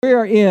We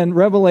are in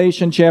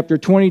Revelation chapter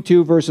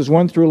 22, verses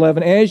 1 through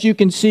 11. As you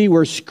can see,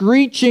 we're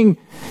streaking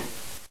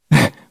to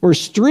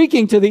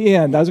the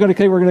end. I was going to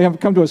say we're going to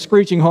come to a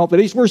screeching halt, but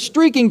we're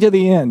streaking to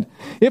the end.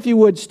 If you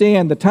would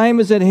stand, the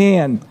time is at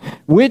hand.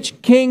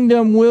 Which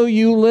kingdom will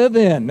you live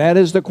in? That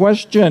is the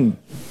question.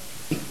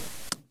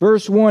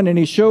 Verse 1, and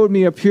he showed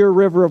me a pure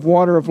river of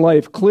water of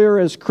life, clear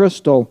as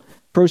crystal,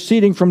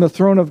 proceeding from the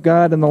throne of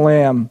God and the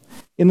Lamb.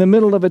 In the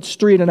middle of its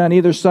street and on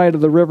either side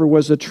of the river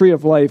was the tree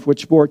of life,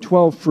 which bore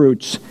 12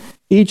 fruits,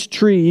 each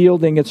tree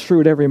yielding its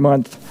fruit every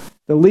month.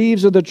 The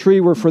leaves of the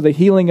tree were for the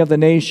healing of the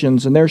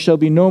nations, and there shall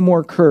be no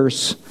more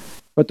curse,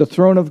 but the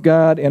throne of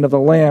God and of the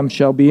Lamb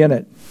shall be in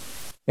it.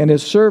 And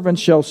his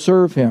servants shall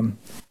serve him.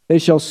 They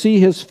shall see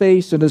his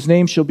face, and his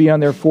name shall be on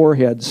their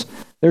foreheads.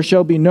 There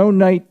shall be no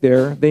night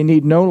there. They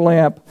need no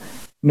lamp,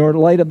 nor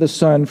light of the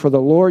sun, for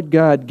the Lord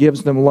God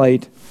gives them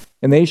light,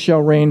 and they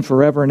shall reign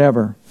forever and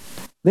ever.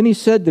 Then he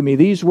said to me,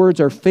 these words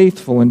are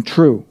faithful and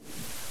true.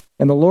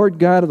 And the Lord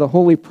God of the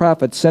holy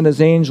prophets sent his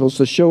angels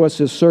to show us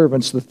his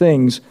servants the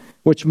things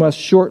which must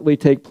shortly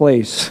take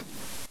place.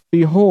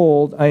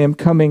 Behold, I am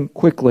coming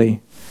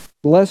quickly.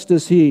 Blessed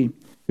is he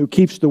who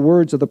keeps the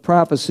words of the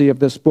prophecy of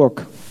this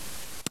book.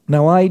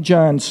 Now I,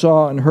 John,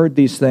 saw and heard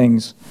these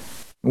things.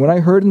 And when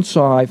I heard and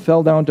saw, I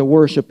fell down to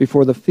worship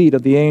before the feet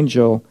of the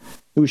angel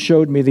who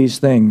showed me these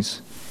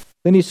things.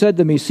 Then he said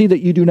to me, see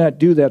that you do not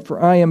do that, for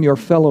I am your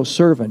fellow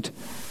servant,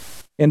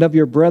 and of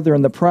your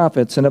brethren the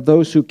prophets, and of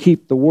those who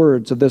keep the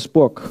words of this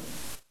book.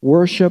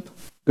 Worship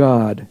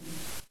God.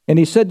 And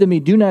he said to me,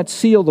 do not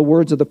seal the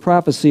words of the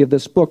prophecy of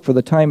this book, for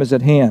the time is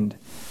at hand.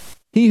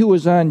 He who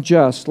is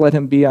unjust, let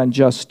him be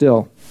unjust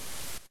still.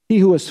 He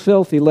who is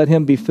filthy, let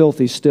him be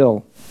filthy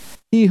still.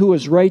 He who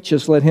is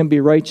righteous, let him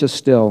be righteous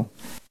still.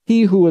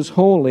 He who is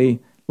holy,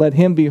 let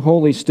him be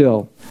holy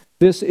still.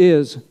 This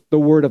is the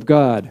word of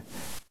God.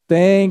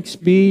 Thanks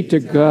be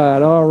to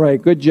God. All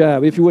right, good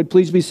job. If you would,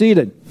 please be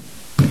seated.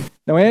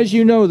 Now, as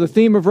you know, the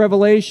theme of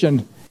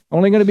Revelation,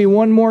 only going to be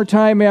one more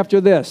time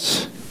after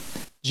this.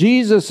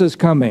 Jesus is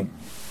coming.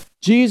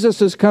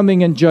 Jesus is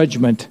coming in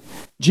judgment.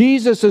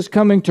 Jesus is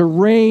coming to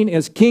reign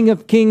as King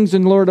of kings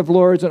and Lord of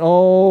lords.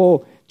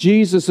 And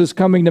Jesus is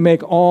coming to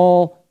make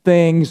all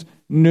things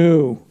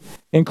new,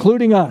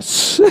 including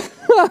us.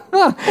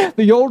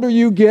 The older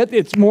you get,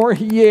 it's more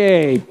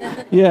yay.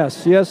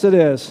 Yes, it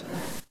is.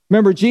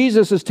 Remember,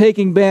 Jesus is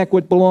taking back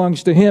what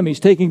belongs to him. He's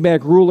taking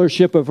back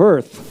rulership of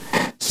earth.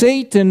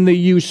 Satan, the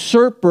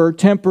usurper,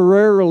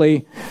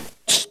 temporarily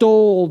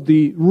stole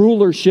the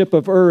rulership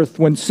of earth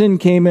when sin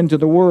came into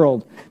the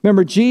world.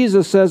 Remember,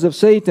 Jesus says of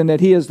Satan that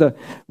he is the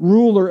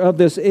ruler of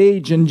this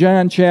age in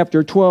John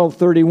chapter 12,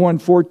 31,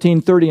 14,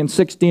 30, and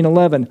 16,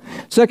 11.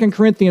 2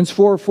 Corinthians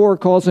 4:4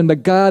 calls him the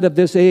God of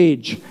this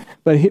age.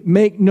 But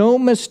make no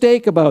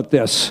mistake about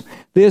this.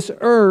 This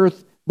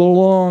earth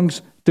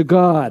belongs to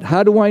God.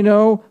 How do I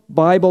know?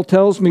 Bible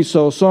tells me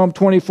so. Psalm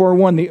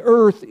 24:1, the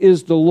earth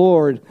is the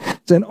Lord,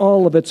 it's in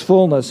all of its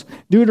fullness.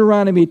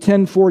 Deuteronomy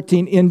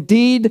 10:14,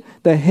 indeed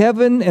the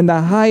heaven and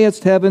the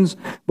highest heavens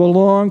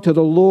belong to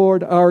the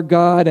Lord our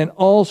God, and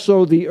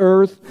also the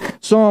earth.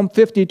 Psalm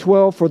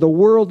 50:12, for the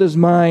world is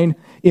mine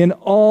in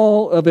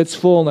all of its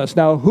fullness.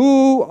 Now,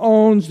 who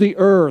owns the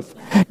earth?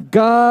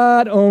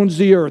 God owns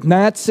the earth,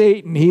 not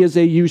Satan. He is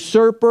a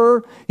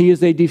usurper. He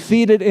is a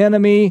defeated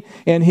enemy,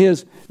 and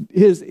his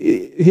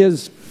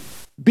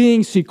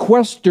being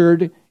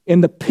sequestered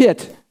in the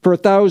pit for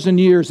 1,000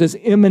 years is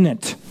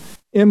imminent.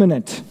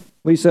 Imminent.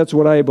 At least that's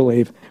what I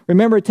believe.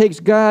 Remember, it takes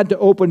God to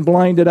open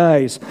blinded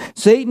eyes.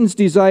 Satan's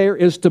desire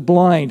is to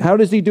blind. How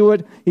does he do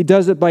it? He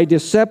does it by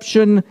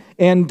deception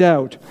and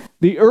doubt.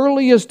 The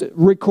earliest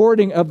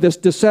recording of this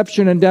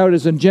deception and doubt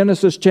is in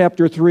Genesis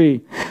chapter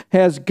 3.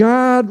 Has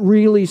God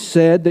really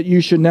said that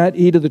you should not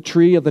eat of the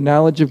tree of the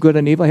knowledge of good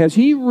and evil? Has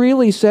he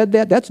really said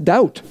that? That's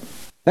doubt.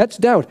 That's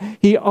doubt.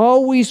 He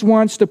always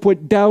wants to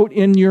put doubt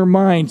in your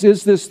minds.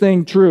 Is this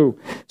thing true?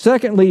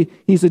 Secondly,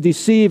 he's a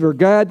deceiver.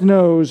 God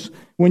knows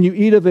when you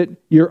eat of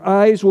it, your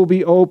eyes will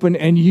be open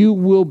and you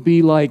will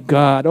be like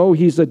God. Oh,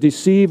 he's a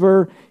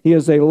deceiver. He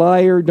is a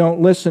liar.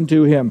 Don't listen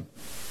to him.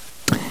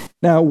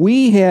 Now,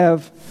 we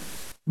have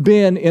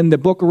been in the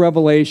book of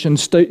Revelation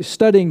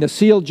studying the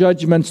seal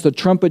judgments, the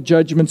trumpet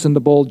judgments, and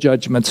the bowl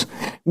judgments.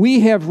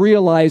 We have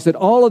realized that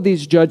all of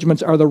these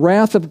judgments are the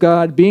wrath of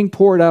God being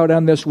poured out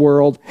on this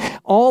world.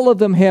 All of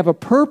them have a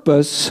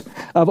purpose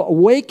of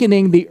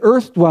awakening the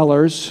earth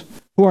dwellers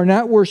who are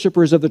not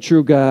worshipers of the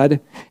true God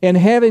and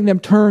having them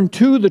turn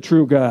to the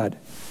true God.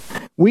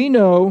 We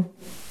know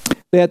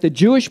that the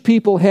Jewish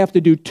people have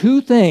to do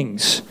two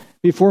things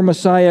before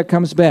Messiah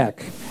comes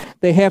back.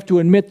 They have to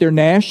admit their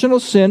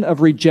national sin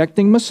of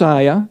rejecting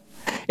Messiah,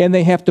 and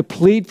they have to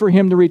plead for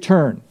him to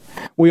return.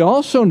 We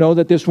also know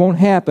that this won't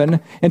happen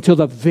until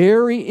the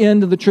very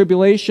end of the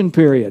tribulation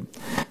period.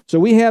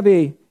 So we have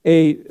a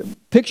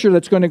picture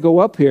that's going to go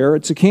up here.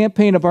 It's a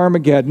campaign of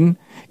Armageddon.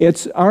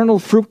 It's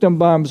Arnold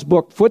Fruchtenbaum's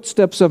book,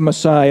 Footsteps of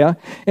Messiah,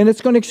 and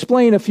it's going to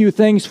explain a few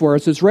things for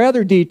us. It's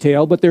rather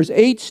detailed, but there's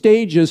 8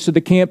 stages to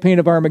the campaign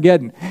of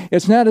Armageddon.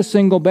 It's not a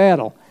single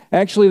battle.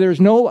 Actually, there's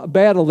no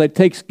battle that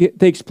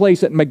takes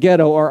place at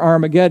Megiddo or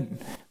Armageddon.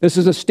 This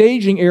is a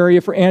staging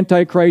area for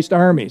Antichrist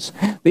armies.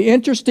 The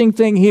interesting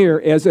thing here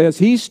is as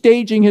he's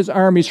staging his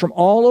armies from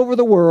all over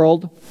the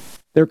world,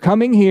 they're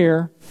coming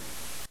here,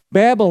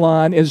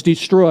 Babylon is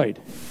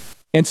destroyed.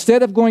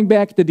 Instead of going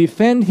back to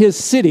defend his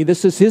city,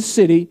 this is his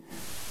city,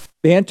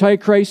 the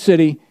Antichrist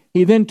city,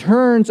 he then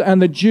turns on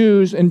the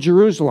Jews in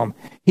Jerusalem.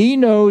 He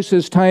knows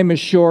his time is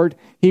short.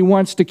 He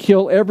wants to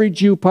kill every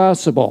Jew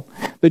possible.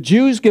 The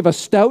Jews give a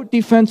stout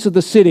defense of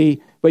the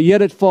city, but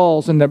yet it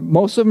falls, and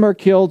most of them are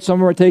killed, some of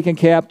them are taken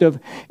captive.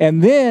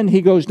 And then he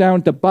goes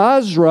down to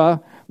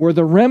Basra, where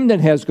the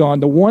remnant has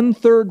gone. The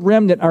 1/3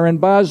 remnant are in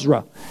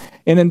Basra.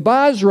 And in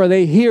Basra,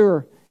 they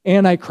hear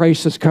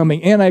Antichrist is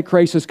coming.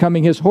 Antichrist is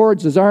coming. His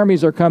hordes, his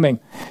armies are coming.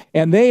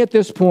 And they, at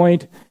this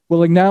point,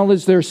 will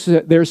acknowledge their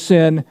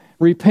sin,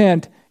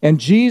 repent, and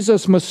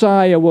Jesus,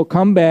 Messiah, will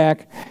come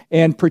back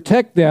and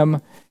protect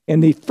them.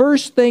 And the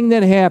first thing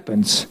that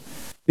happens,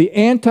 the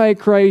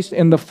Antichrist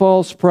and the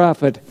false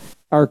prophet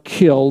are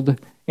killed.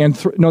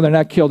 No, they're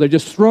not killed. They're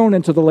just thrown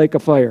into the lake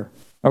of fire.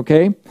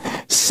 Okay?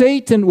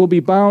 Satan will be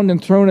bound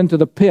and thrown into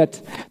the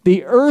pit.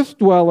 The earth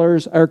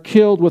dwellers are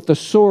killed with the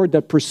sword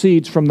that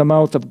proceeds from the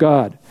mouth of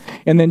God.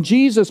 And then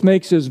Jesus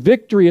makes his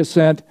victory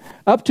ascent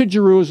up to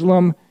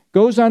Jerusalem,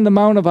 goes on the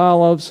Mount of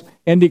Olives,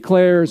 and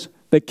declares,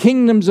 the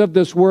kingdoms of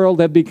this world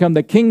have become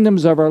the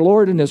kingdoms of our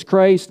Lord and his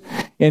Christ,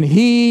 and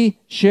he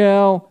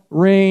shall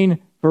reign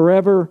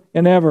forever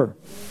and ever.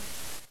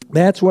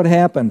 That's what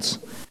happens.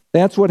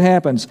 That's what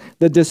happens.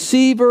 The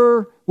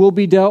deceiver will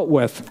be dealt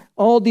with.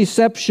 All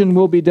deception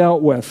will be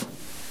dealt with.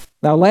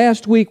 Now,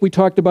 last week we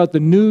talked about the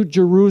New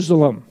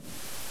Jerusalem,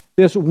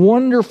 this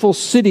wonderful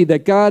city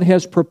that God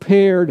has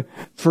prepared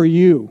for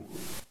you.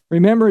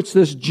 Remember, it's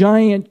this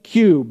giant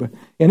cube.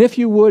 And if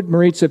you would,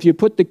 Maritza, if you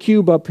put the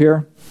cube up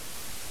here,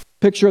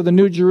 picture of the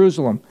New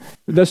Jerusalem.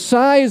 The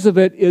size of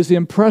it is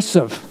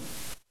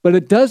impressive, but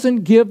it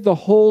doesn't give the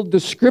whole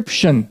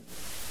description.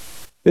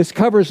 This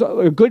covers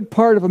a good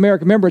part of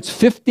America. Remember, it's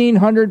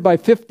 1,500 by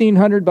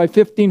 1,500 by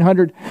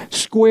 1,500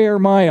 square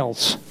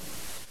miles.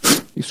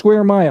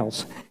 Square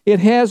miles. It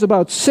has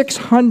about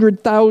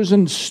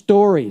 600,000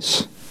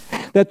 stories.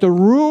 That the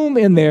room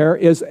in there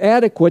is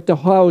adequate to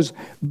house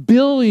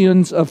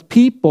billions of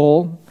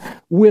people,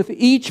 with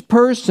each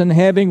person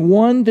having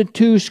 1 to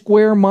 2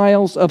 square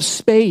miles of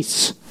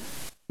space.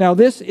 Now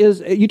this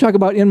is, you talk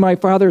about in my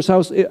Father's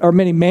house are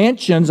many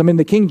mansions. I mean,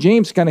 the King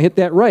James kind of hit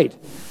that right.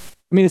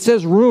 I mean, it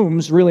says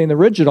rooms really in the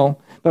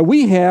original, but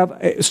we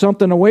have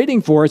something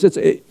awaiting for us.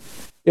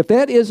 If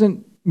that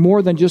isn't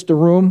more than just a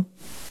room,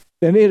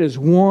 then it is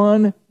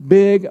one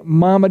big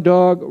mama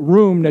dog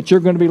room that you're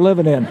going to be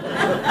living in.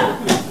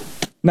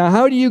 Now,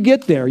 how do you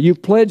get there?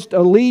 You've pledged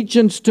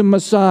allegiance to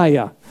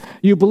Messiah.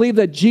 You believe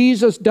that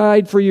Jesus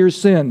died for your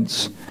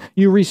sins.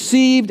 You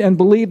received and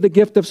believed the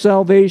gift of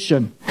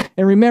salvation.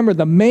 And remember,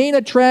 the main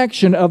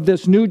attraction of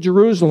this New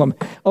Jerusalem,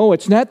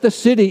 it's not the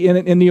city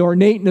in the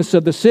ornateness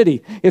of the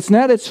city. It's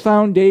not its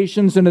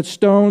foundations and its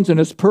stones and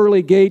its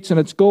pearly gates and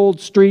its gold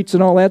streets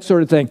and all that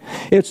sort of thing.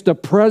 It's the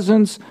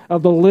presence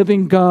of the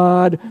living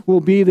God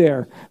will be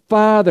there.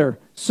 Father,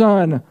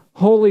 Son,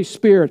 Holy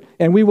Spirit,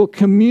 and we will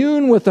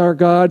commune with our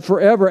God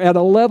forever at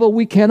a level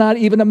we cannot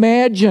even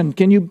imagine.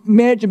 Can you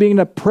imagine being in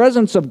the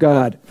presence of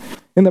God?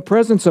 In the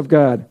presence of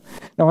God.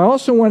 Now, I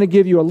also want to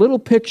give you a little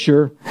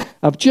picture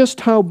of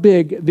just how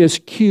big this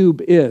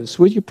cube is.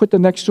 Will you put the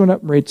next one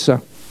up,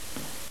 Maritza?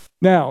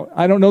 Now,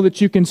 I don't know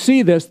that you can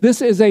see this.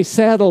 This is a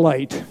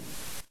satellite.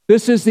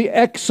 This is the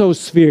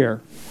exosphere.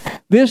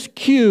 This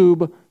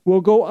cube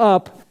will go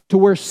up to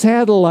where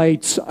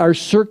satellites are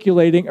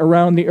circulating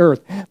around the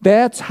earth.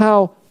 That's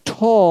how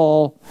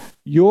tall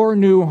your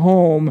new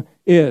home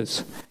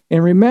is.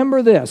 And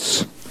remember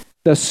this,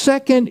 the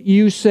second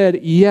you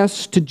said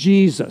yes to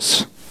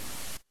Jesus,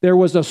 there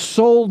was a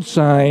sold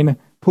sign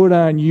put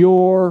on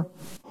your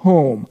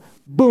home.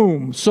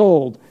 Boom,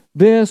 sold.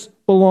 This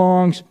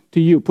belongs to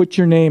you. Put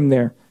your name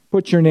there.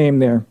 Put your name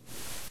there.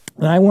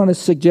 And I want to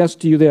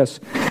suggest to you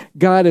this,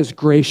 God is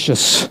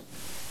gracious.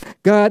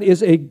 God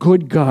is a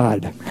good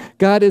God.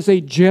 God is a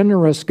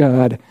generous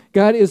God.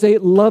 God is a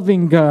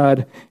loving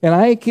God. And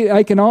I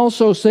can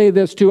also say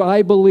this too.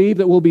 I believe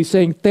that we'll be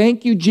saying,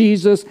 thank you,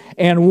 Jesus,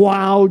 and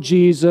wow,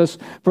 Jesus,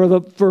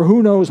 for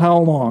who knows how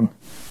long.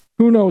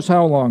 Who knows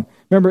how long.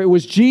 Remember, it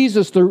was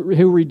Jesus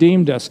who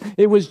redeemed us.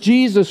 It was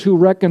Jesus who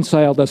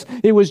reconciled us.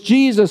 It was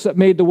Jesus that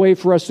made the way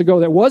for us to go.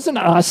 That wasn't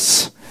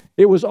us.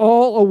 It was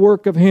all a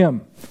work of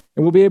Him.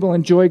 And we'll be able to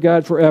enjoy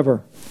God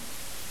forever.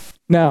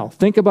 Now,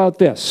 think about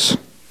this.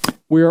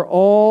 We are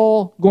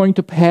all going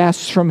to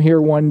pass from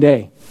here one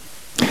day.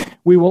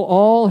 We will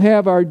all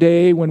have our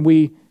day when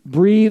we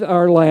breathe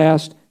our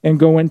last and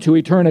go into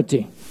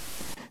eternity.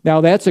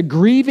 Now, that's a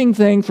grieving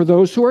thing for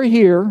those who are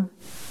here,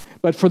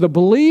 but for the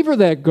believer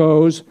that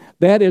goes,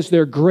 that is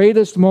their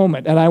greatest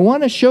moment. And I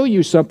want to show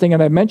you something,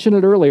 and I mentioned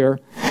it earlier,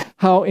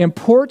 how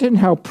important,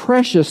 how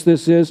precious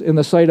this is in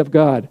the sight of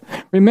God.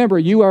 Remember,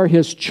 you are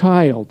His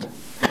child.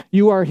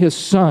 You are His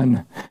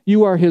son.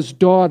 You are His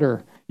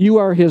daughter. You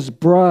are his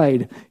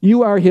bride.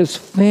 You are his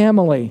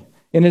family.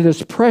 And it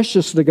is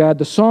precious to God.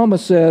 The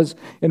psalmist says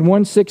in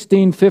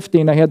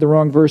 116:15, I had the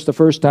wrong verse the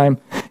first time.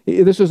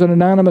 This was an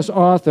anonymous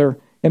author,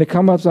 and it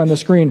comes up on the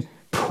screen.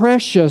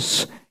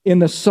 Precious in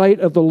the sight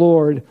of the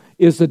Lord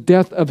is the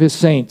death of his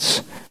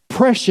saints.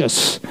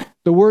 Precious.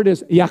 The word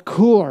is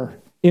yakur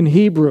in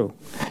Hebrew,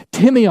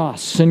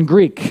 timios in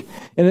Greek.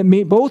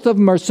 And both of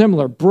them are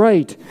similar.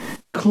 Bright,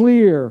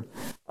 clear,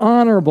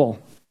 honorable.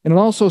 And it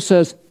also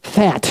says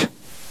fat.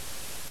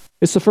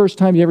 It's the first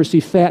time you ever see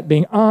fat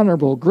being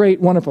honorable, great,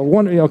 wonderful.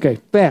 Okay,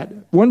 fat.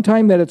 One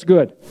time that it's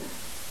good.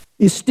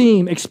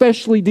 Esteem,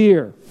 especially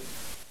dear.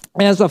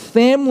 As a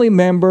family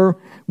member,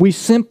 we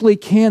simply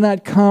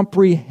cannot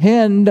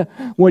comprehend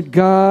what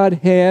God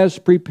has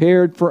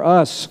prepared for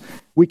us.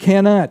 We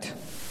cannot.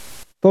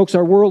 Folks,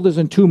 our world is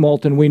in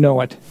tumult and we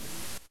know it.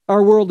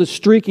 Our world is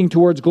streaking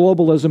towards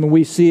globalism and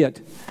we see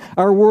it.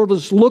 Our world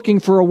is looking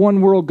for a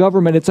one-world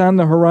government. It's on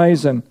the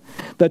horizon.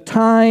 The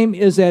time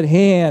is at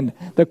hand.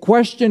 The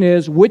question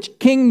is, which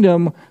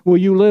kingdom will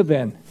you live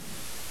in?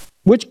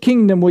 Which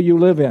kingdom will you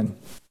live in?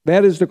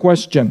 That is the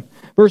question.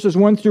 Verses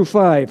 1 through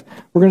 5.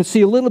 We're going to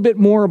see a little bit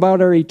more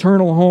about our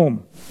eternal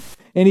home.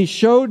 And he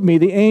showed me,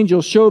 the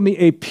angel showed me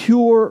a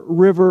pure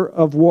river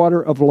of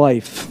water of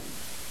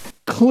life,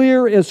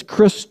 clear as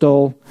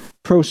crystal,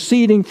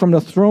 proceeding from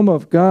the throne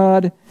of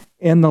God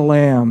and the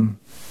Lamb,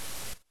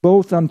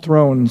 both on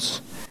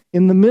thrones.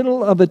 In the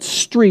middle of its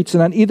streets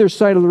and on either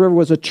side of the river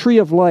was a tree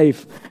of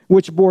life,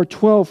 which bore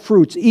 12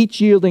 fruits, each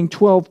yielding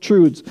 12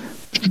 truths,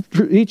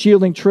 each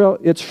yielding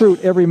its fruit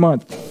every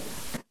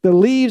month. The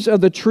leaves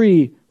of the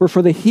tree were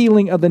for the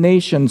healing of the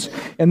nations,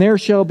 and there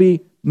shall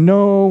be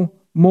no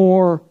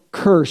more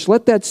curse.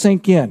 Let that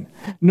sink in.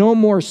 No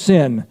more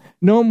sin,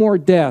 no more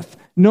death,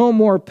 no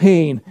more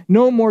pain,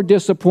 no more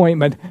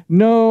disappointment,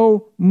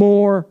 no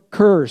more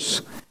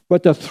curse.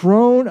 But the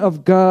throne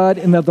of God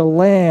and of the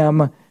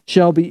Lamb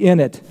shall be in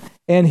it.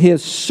 And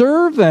his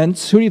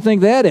servants, who do you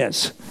think that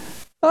is?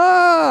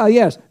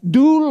 Yes,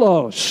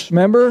 doulos.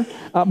 Remember?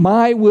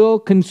 My will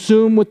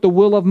consume with the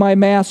will of my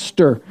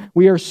master.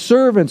 We are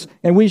servants,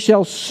 and we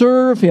shall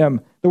serve him.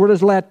 The word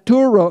is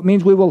laturo. It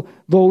means we will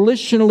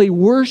volitionally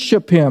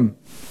worship him.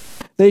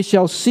 They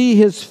shall see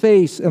his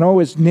face, and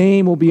his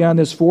name will be on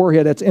his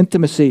forehead. That's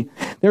intimacy.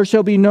 There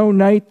shall be no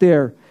night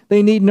there.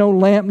 They need no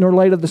lamp nor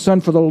light of the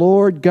sun, for the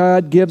Lord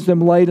God gives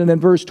them light. And in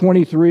verse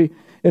 23,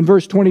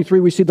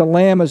 we see the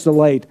Lamb as the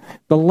light.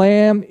 The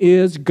Lamb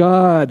is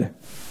God,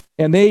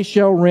 and they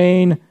shall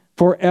reign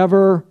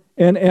forever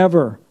and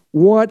ever.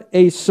 What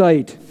a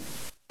sight.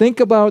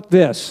 Think about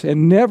this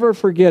and never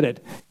forget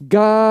it.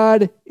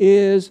 God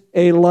is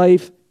a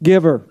life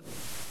giver.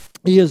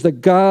 He is the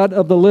God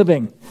of the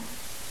living.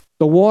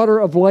 The water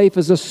of life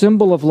is a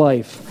symbol of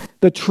life.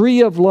 The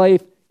tree of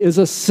life is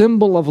a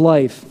symbol of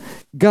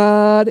life.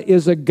 God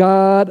is a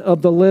God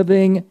of the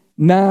living,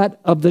 not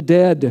of the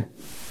dead.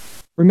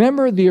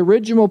 Remember, the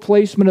original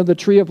placement of the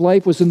tree of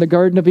life was in the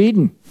Garden of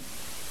Eden.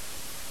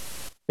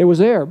 It was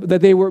there,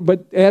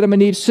 but Adam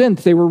and Eve sinned.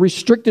 They were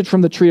restricted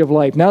from the tree of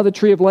life. Now the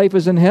tree of life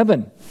is in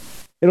heaven.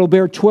 It'll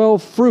bear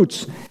 12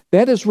 fruits.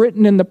 That is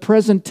written in the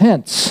present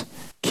tense.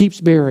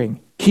 Keeps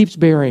bearing, keeps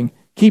bearing,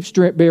 keeps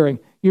bearing.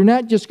 You're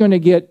not just going to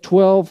get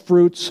 12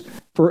 fruits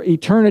for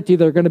eternity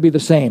that are going to be the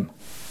same.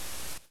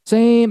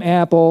 Same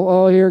apple.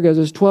 Oh, here goes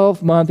this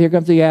 12th month. Here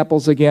comes the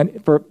apples again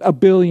for 1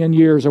 billion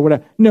years or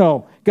whatever.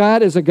 No,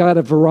 God is a God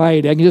of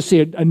variety. I can just see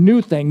a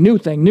new thing, new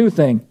thing, new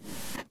thing.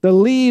 The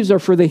leaves are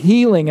for the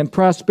healing and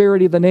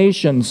prosperity of the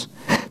nations.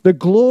 The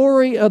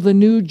glory of the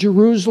New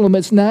Jerusalem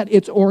is not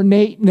its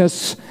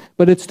ornateness,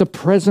 but it's the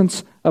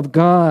presence of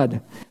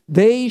God.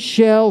 They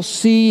shall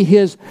see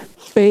his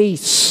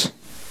face.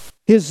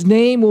 His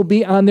name will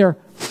be on their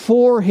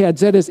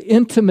foreheads. That is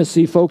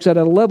intimacy, folks, at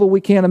a level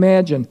we can't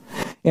imagine.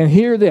 And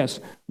hear this.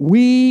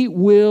 We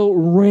will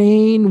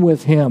reign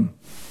with him.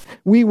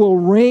 We will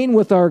reign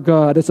with our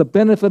God. It's a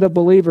benefit of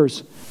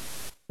believers.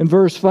 In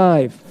verse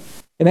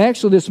 5. And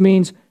actually this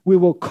means we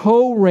will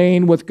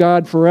co-reign with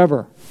God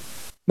forever.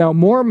 Now,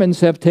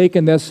 Mormons have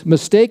taken this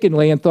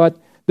mistakenly and thought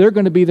they're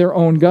going to be their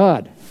own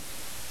God.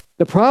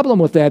 The problem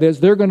with that is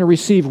they're going to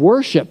receive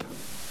worship.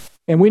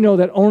 And we know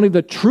that only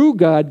the true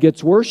God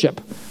gets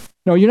worship.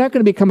 No, you're not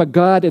going to become a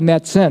God in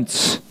that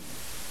sense.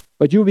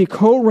 But you'll be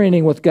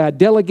co-reigning with God.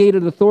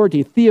 Delegated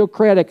authority,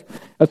 theocratic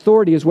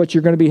authority is what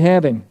you're going to be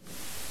having.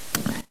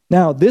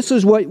 Now, this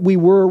is what we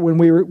were when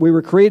we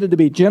were created to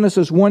be.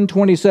 Genesis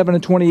 1:27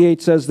 and 28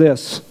 says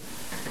this.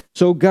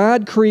 So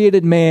God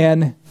created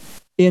man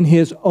in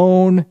his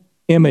own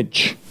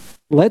image.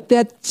 Let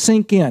that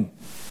sink in.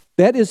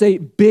 That is a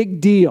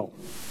big deal.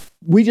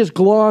 We just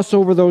gloss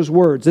over those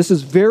words. This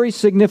is very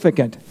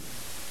significant.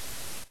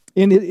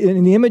 In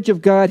the image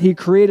of God, he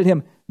created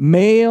him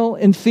male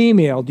and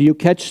female. Do you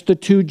catch the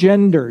two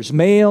genders?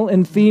 Male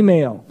and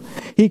female.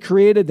 He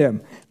created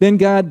them. Then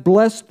God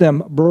blessed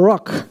them,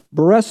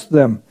 blessed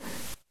them.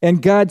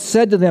 And God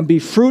said to them, be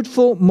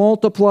fruitful,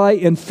 multiply,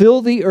 and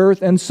fill the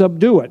earth and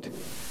subdue it.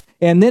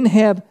 And then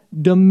have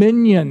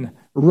dominion.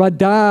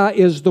 Radah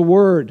is the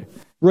word.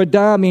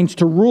 Radah means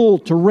to rule,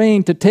 to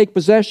reign, to take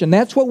possession.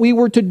 That's what we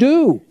were to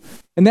do.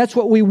 And that's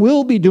what we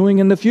will be doing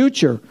in the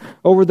future,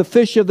 over the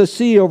fish of the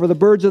sea, over the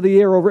birds of the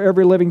air, over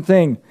every living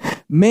thing.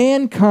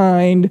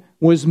 Mankind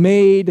was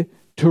made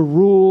to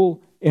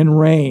rule and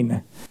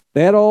reign.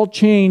 That all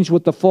changed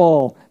with the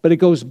fall, but it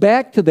goes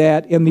back to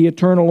that in the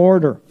eternal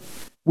order.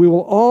 We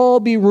will all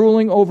be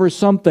ruling over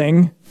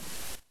something.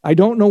 I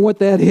don't know what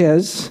that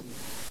is.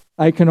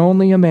 I can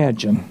only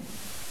imagine.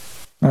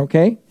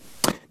 Okay?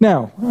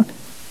 Now,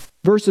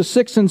 verses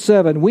 6 and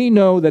 7, we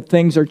know that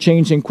things are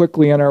changing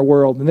quickly in our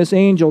world. And this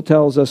angel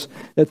tells us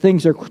that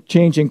things are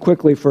changing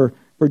quickly for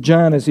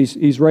John as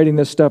he's writing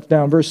this stuff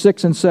down. Verse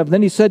 6 and 7,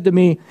 then he said to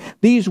me,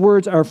 these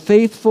words are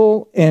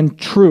faithful and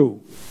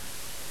true.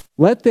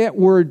 Let that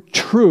word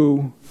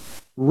true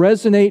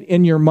resonate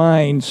in your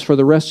minds for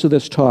the rest of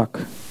this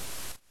talk,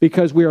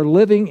 because we are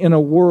living in a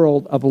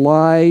world of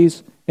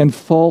lies and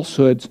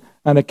falsehoods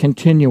on a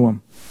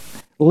continuum.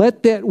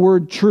 Let that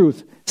word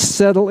truth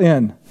settle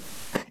in.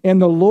 And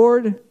the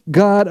Lord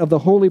God of the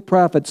holy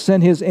prophets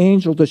sent his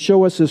angel to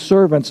show us his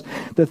servants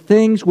the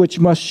things which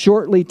must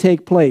shortly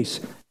take place.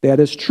 That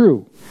is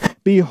true.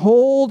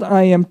 Behold,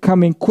 I am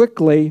coming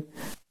quickly.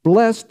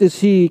 Blessed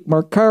is he,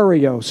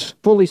 Makarios,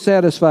 fully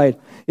satisfied,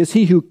 is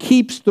he who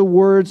keeps the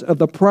words of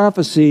the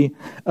prophecy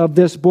of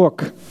this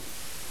book.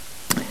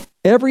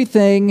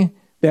 Everything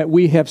that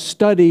we have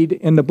studied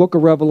in the book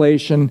of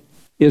Revelation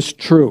is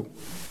true.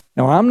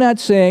 Now, I'm not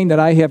saying that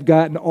I have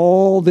gotten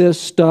all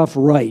this stuff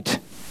right.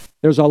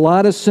 There's a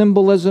lot of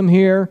symbolism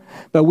here,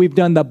 but we've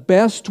done the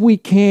best we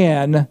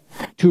can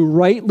to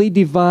rightly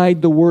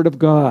divide the Word of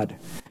God,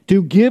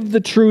 to give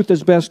the truth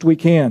as best we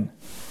can.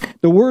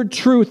 The word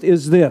truth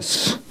is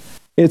this.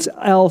 It's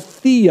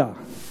aletheia,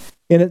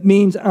 and it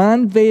means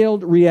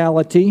unveiled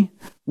reality,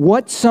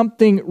 what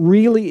something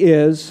really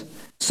is,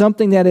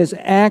 something that is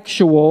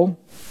actual,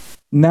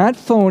 not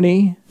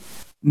phony,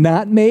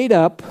 not made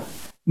up,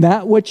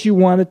 not what you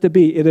want it to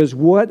be. It is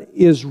what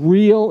is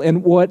real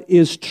and what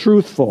is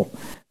truthful.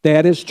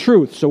 That is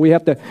truth. So we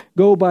have to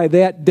go by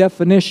that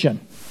definition.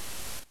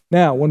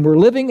 Now, when we're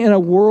living in a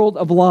world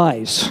of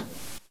lies,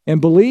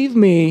 and believe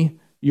me,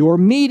 your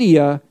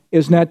media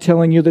is not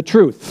telling you the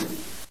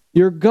truth.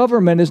 Your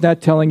government is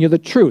not telling you the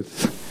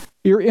truth.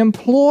 Your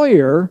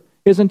employer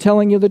isn't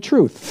telling you the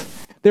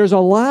truth. There's a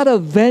lot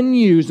of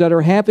venues that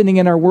are happening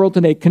in our world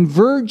today,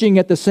 converging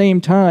at the same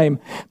time,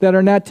 that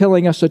are not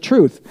telling us the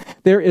truth.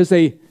 There's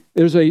a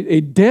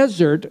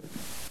desert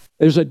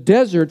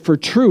for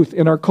truth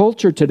in our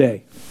culture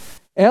today.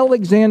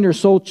 Alexander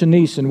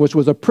Solzhenitsyn, which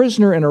was a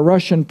prisoner in a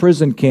Russian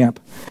prison camp,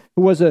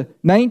 who was a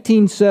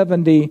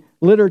 1970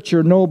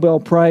 Literature Nobel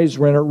Prize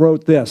winner,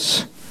 wrote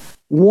this: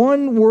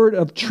 one word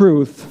of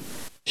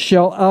truth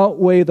shall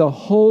outweigh the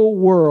whole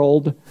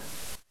world,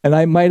 and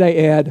I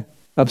add,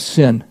 of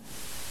sin.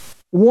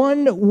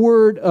 One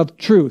word of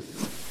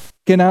truth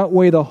can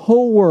outweigh the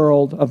whole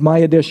world of, my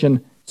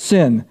addition,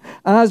 sin.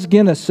 Os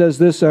Guinness says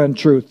this on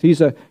truth.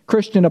 He's a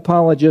Christian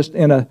apologist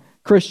and a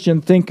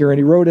Christian thinker, and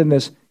he wrote in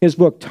his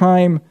book,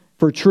 Time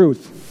for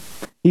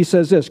Truth. He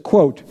says this,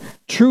 quote,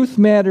 truth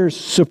matters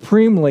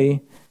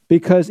supremely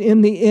because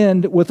in the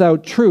end,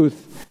 without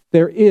truth,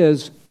 there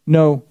is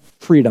no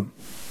freedom.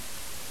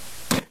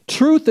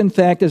 Truth, in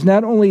fact, is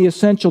not only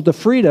essential to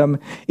freedom,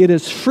 it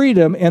is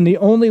freedom and the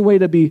only way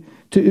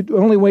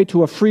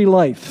to a free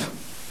life.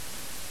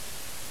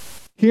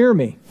 Hear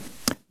me.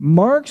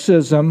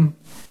 Marxism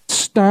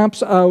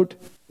stomps out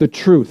the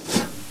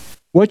truth.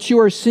 What you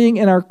are seeing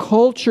in our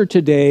culture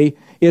today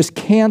is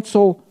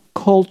cancel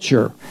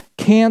culture.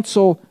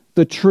 Cancel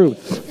the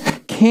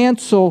truth.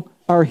 Cancel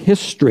our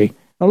history.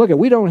 Now look,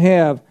 we don't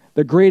have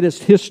the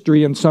greatest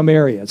history in some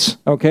areas,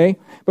 okay?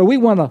 But we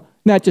want to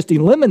not just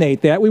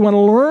eliminate that, we want to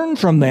learn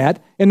from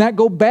that and not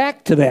go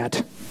back to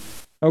that.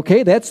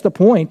 Okay, that's the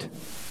point.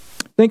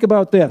 Think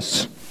about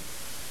this.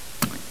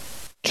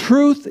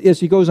 Truth is,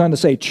 he goes on to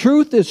say,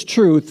 truth is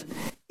truth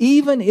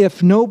even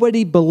if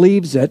nobody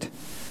believes it.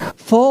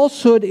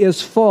 Falsehood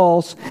is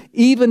false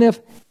even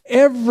if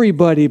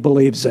everybody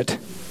believes it.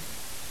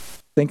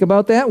 Think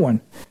about that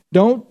one.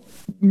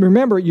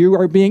 Remember, you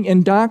are being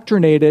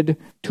indoctrinated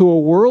to a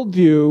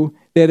worldview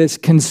that is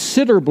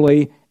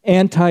considerably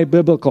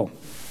anti-biblical.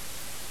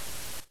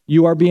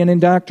 You are being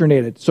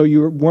indoctrinated. So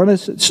you want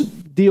to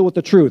deal with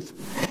the truth.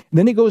 And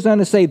then he goes on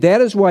to say,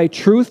 that is why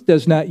truth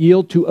does not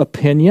yield to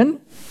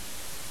opinion,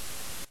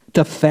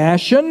 to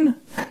fashion,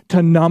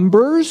 to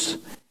numbers.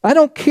 I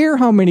don't care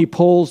how many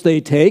polls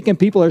they take, and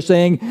people are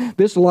saying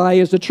this lie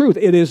is the truth.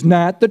 It is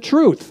not the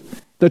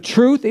truth. The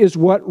truth is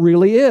what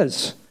really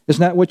is. It's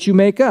not what you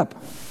make up.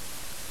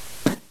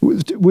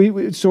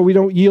 So we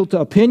don't yield to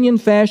opinion,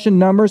 fashion,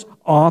 numbers,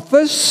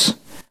 office,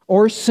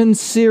 or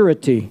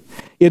sincerity.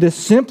 It is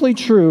simply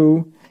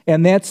true,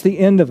 and that's the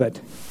end of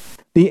it.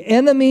 The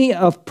enemy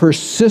of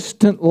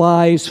persistent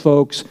lies,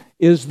 folks,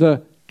 is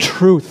the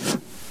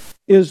truth.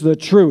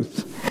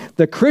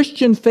 The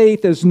Christian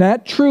faith is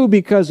not true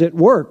because it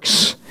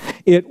works.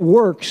 It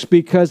works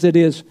because it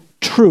is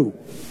true.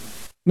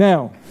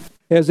 Now,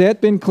 has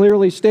that been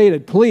clearly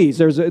stated? Please,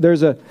 there's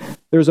a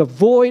There's a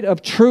void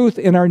of truth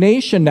in our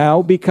nation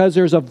now because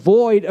there's a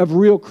void of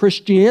real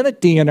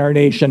Christianity in our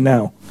nation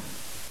now.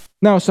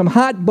 Now, some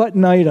hot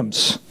button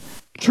items.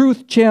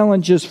 Truth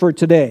challenges for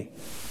today.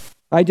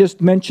 I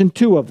just mentioned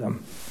two of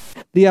them.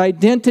 The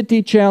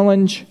identity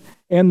challenge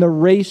and the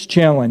race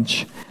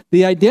challenge.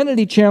 The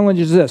identity challenge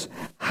is this.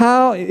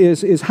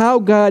 How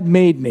God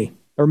made me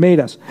or made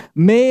us?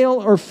 Male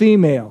or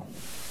female?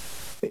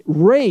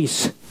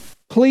 Race,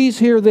 please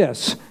hear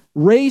this.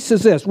 Race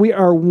is this. We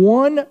are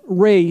one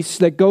race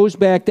that goes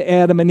back to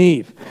Adam and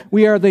Eve.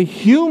 We are the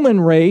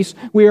human race.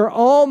 We are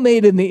all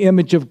made in the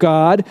image of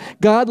God.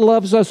 God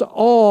loves us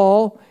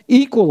all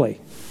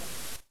equally.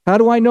 How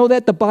do I know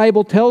that? The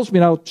Bible tells me,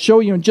 and I'll show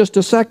you in just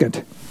a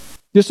second.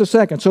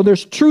 So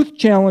there's truth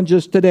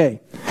challenges today.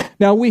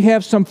 Now we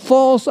have some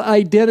false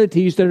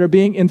identities that are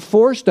being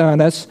enforced on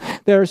us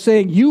that are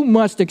saying, you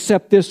must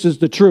accept this as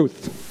the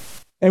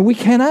truth. And we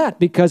cannot,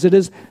 because it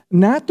is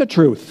not the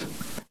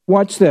truth.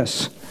 Watch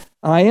this.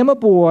 I am a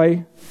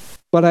boy,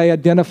 but I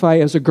identify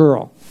as a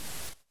girl.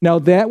 Now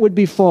that would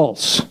be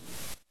false.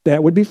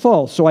 That would be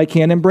false, so I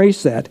can't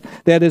embrace that.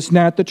 That is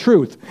not the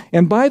truth.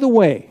 And by the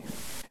way,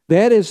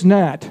 that is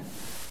not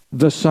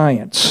the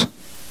science.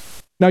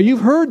 Now,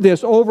 you've heard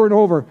this over and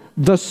over,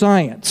 the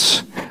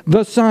science,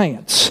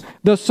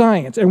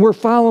 and we're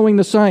following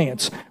the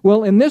science.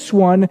 Well, in this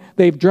one,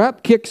 they've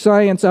drop-kicked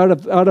science out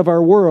of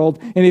our world,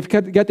 and they've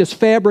got this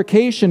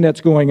fabrication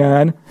that's going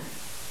on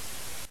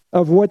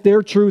of what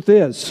their truth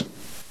is.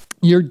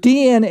 Your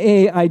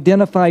DNA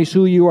identifies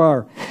who you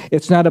are.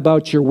 It's not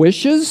about your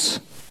wishes.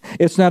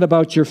 It's not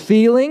about your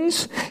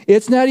feelings.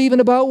 It's not even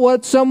about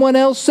what someone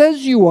else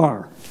says you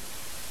are.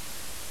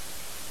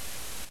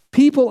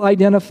 People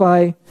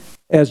identify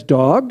as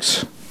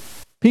dogs.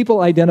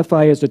 People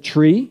identify as a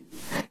tree.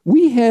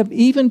 We have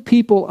even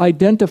people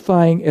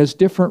identifying as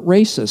different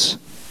races.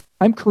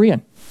 I'm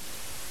Korean.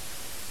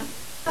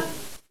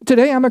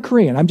 Today I'm a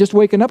Korean. I'm just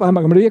waking up. I'm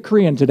going to be a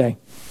Korean today.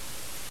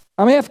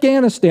 I'm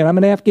Afghanistan. I'm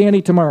an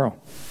Afghani tomorrow.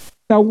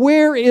 Now,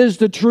 where is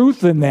the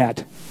truth in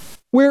that?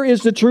 Where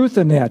is the truth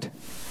in that?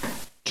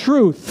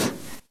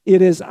 Truth.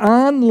 It is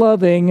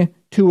unloving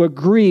to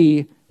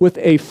agree with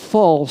a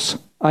false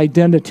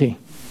identity.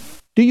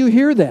 Do you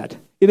hear that?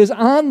 It is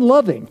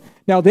unloving.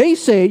 Now, they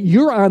say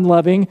you're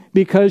unloving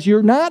because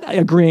you're not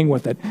agreeing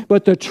with it.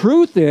 But the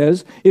truth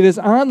is, it is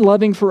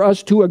unloving for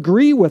us to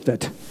agree with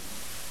it.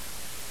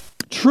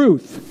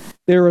 Truth.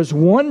 There is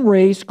one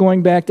race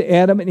going back to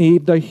Adam and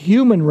Eve, the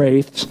human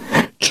race.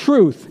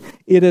 Truth.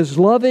 It is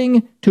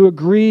loving to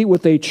agree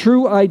with a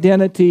true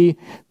identity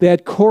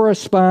that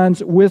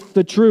corresponds with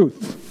the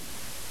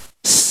truth.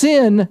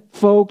 Sin,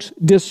 folks,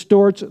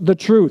 distorts the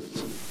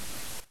truth.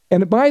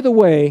 And by the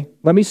way,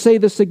 let me say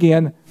this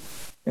again.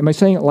 Am I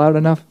saying it loud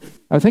enough?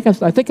 I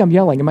think I'm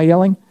yelling. Am I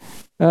yelling?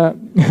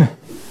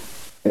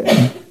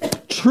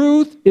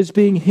 Truth is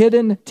being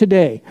hidden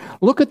today.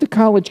 Look at the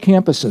college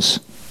campuses.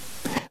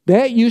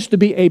 That used to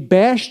be a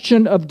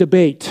bastion of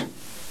debate.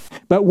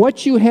 But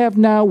what you have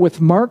now with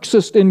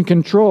Marxists in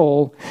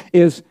control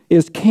is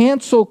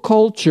cancel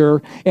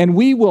culture, and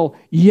we will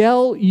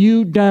yell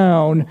you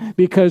down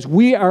because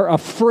we are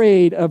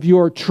afraid of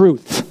your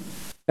truth.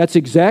 That's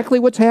exactly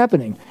what's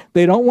happening.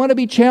 They don't want to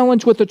be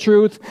challenged with the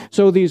truth,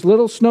 so these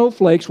little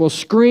snowflakes will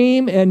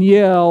scream and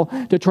yell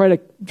to try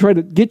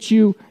to get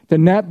you to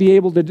not be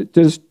able to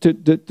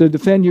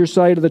defend your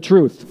side of the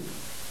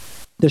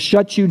truth, to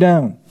shut you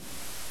down.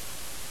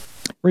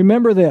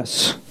 Remember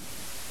this.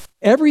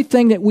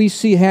 Everything that we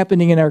see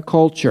happening in our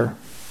culture,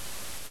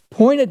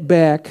 point it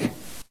back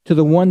to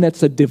the one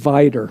that's a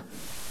divider.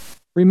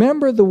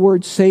 Remember the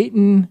word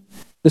Satan?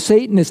 The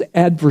Satan is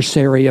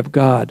adversary of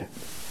God.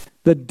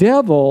 The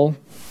devil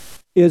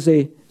is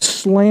a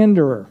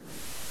slanderer.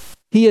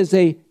 He is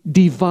a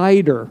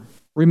divider.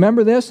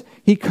 Remember this?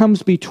 He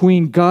comes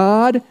between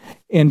God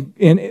and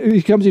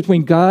he comes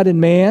between God and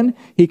man.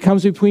 He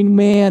comes between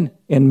man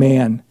and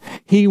man.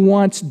 He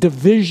wants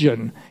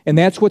division, and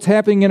that's what's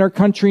happening in our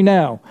country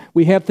now.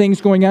 We have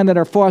things going on that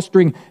are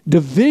fostering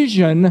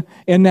division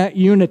and not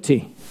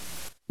unity.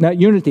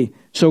 Not unity.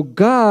 So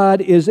God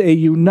is a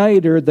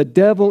uniter. The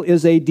devil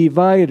is a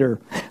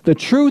divider. The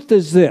truth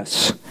is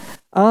this.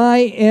 I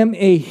am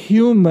a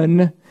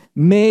human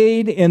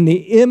made in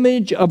the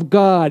image of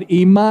God,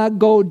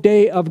 imago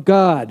Dei of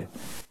God.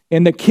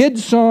 And the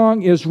kid's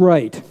song is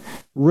right.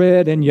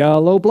 Red and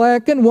yellow,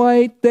 black and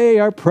white, they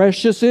are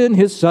precious in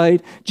His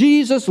sight.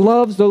 Jesus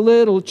loves the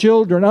little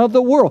children of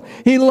the world.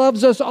 He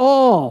loves us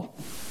all.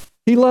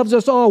 He loves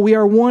us all. We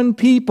are one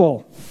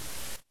people.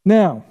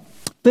 Now,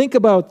 think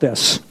about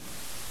this.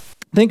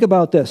 Think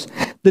about this.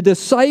 The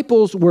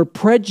disciples were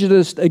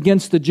prejudiced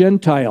against the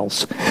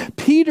Gentiles.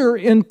 Peter,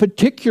 in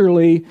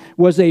particularly,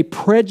 was a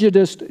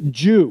prejudiced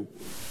Jew.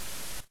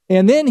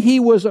 And then he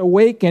was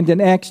awakened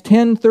in Acts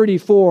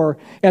 10:34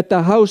 at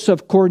the house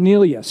of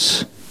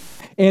Cornelius.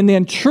 And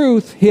then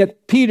truth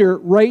hit Peter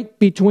right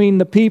between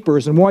the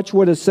peepers. And watch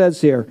what it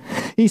says here.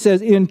 He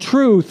says, in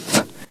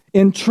truth,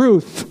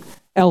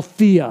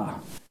 Althea.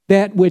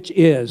 that which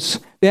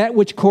is, that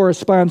which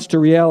corresponds to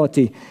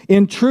reality.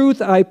 In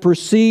truth, I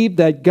perceive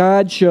that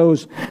God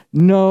shows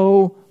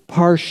no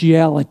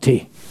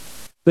partiality.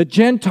 The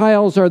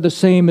Gentiles are the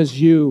same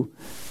as you,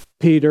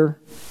 Peter.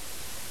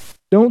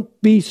 Don't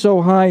be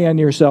so high on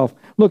yourself.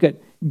 Look at,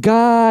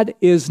 God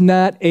is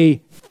not a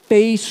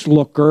face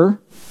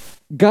looker.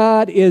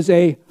 God is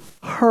a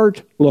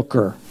heart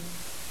looker.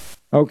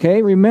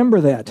 Okay,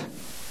 remember that.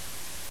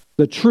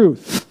 The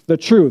truth.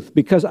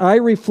 Because I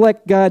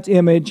reflect God's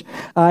image,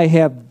 I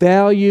have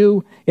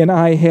value and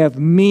I have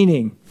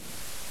meaning.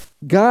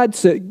 God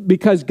said,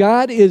 because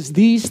God is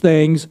these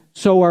things,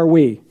 so are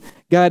we.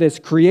 God is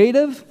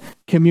creative,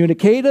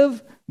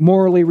 communicative,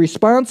 morally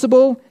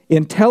responsible,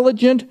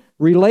 intelligent,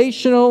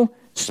 relational,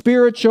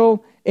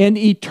 spiritual, and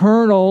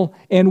eternal,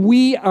 and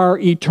we are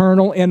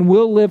eternal and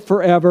will live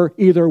forever,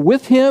 either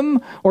with Him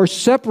or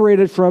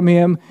separated from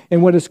Him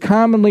in what is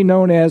commonly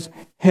known as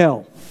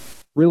hell.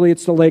 Really,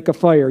 it's the lake of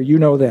fire. You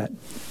know that.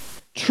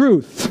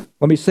 Truth.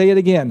 Let me say it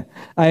again.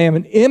 I am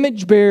an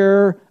image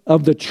bearer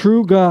of the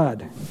true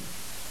God.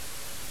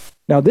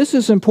 Now, this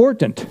is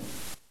important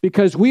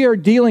because we are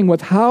dealing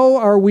with how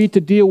are we to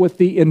deal with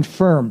the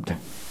infirmed.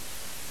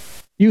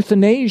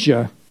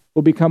 Euthanasia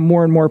will become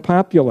more and more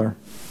popular.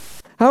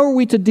 How are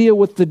we to deal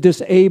with the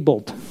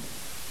disabled?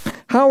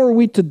 How are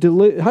we to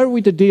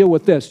deal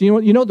with this?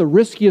 You know the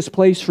riskiest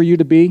place for you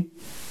to be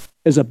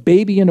is a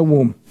baby in a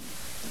womb.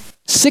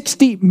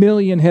 60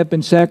 million have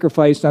been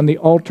sacrificed on the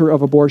altar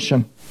of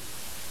abortion.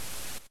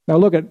 Now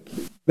look at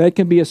that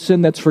can be a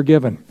sin that's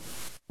forgiven.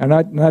 And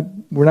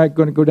we're not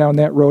going to go down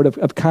that road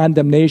of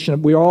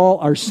condemnation. We all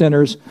are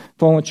sinners,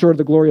 falling short of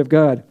the glory of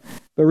God.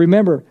 But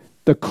remember,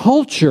 the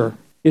culture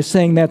is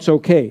saying that's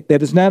okay.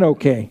 That is not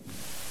okay.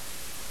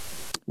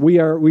 We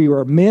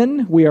are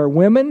men, we are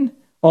women,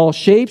 all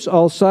shapes,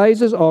 all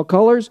sizes, all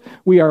colors.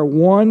 We are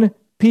one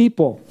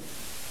people.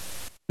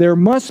 There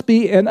must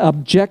be an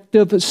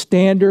objective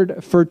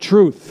standard for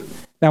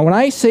truth. Now, when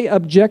I say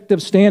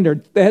objective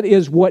standard, that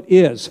is what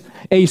is.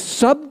 A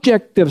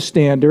subjective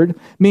standard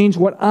means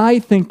what I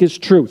think is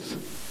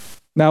truth.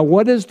 Now,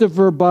 what is the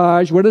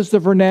verbiage, what is the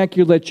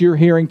vernacular that you're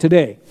hearing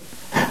today?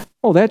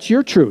 Oh, that's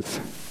your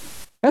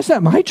truth. That's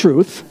not my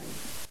truth.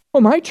 Oh,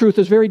 my truth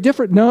is very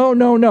different.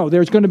 No.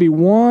 There's going to be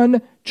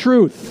one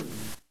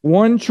truth.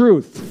 One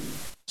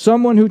truth.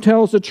 Someone who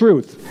tells the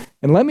truth.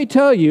 And let me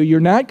tell you, you're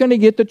not going to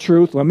get the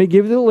truth. Let me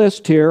give you the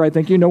list here. I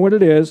think you know what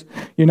it is.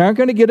 You're not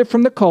going to get it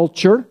from the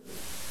culture.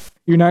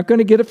 You're not going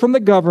to get it from the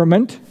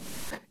government.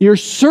 You're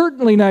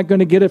certainly not going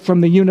to get it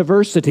from the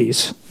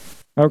universities.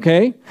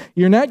 Okay?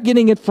 You're not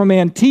getting it from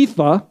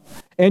Antifa,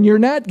 and you're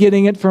not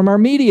getting it from our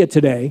media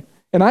today.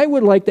 And I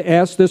would like to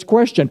ask this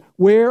question.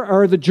 Where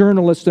are the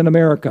journalists in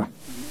America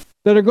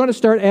that are going to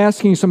start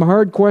asking some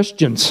hard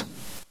questions?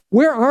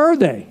 Where are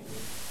they?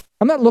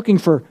 I'm not looking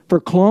for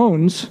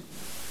clones.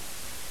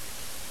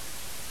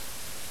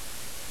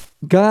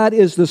 God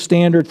is the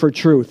standard for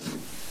truth.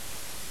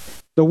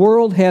 The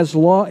world has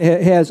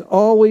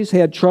always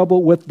had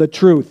trouble with the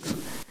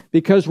truth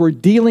because we're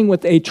dealing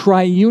with a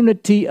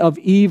triunity of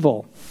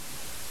evil.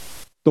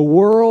 The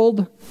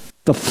world,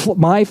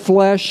 my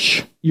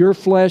flesh, your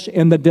flesh,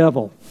 and the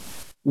devil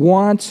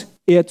wants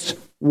its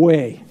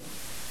way.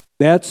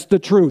 That's the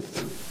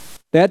truth.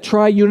 That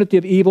triunity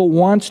of evil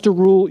wants to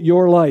rule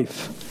your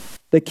life.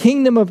 The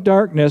kingdom of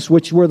darkness,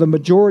 where the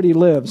majority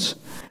lives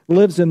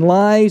in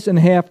lies and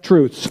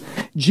half-truths.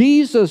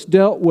 Jesus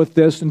dealt with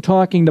this in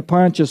talking to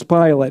Pontius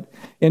Pilate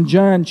in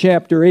John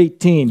chapter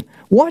 18.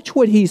 Watch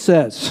what he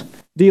says,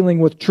 dealing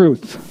with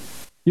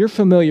truth. You're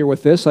familiar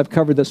with this. I've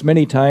covered this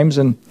many times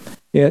in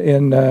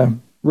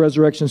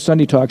Resurrection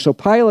Sunday Talk. So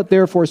Pilate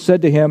therefore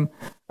said to him,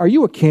 "Are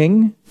you a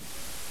king?"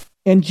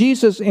 And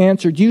Jesus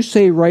answered, "You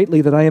say rightly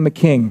that I am a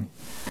king.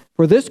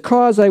 For this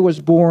cause I was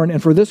born,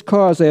 and for this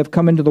cause I have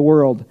come into the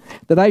world,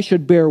 that I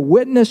should bear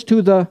witness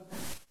to the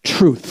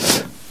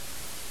truth."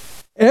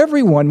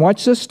 Everyone,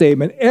 watch this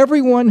statement,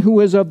 everyone who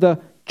is of the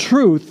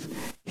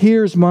truth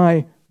hears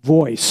my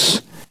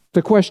voice.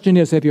 The question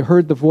is, have you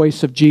heard the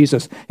voice of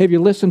Jesus? Have you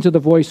listened to the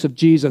voice of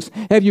Jesus?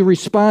 Have you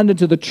responded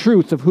to the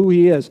truth of who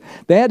He is?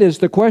 That is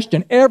the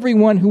question.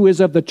 Everyone who is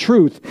of the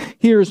truth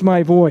hears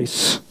my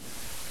voice.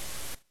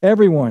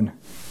 Everyone.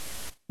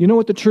 You know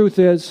what the truth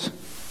is?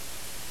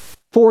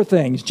 4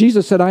 things.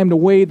 Jesus said, "I am the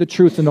way, the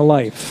truth, and the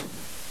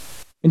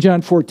life." In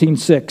John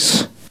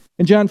 14:6.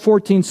 In John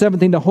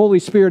 14:17, the Holy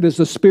Spirit is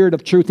the Spirit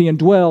of truth. He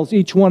indwells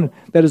each one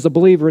that is a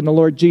believer in the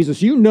Lord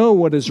Jesus. You know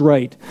what is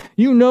right.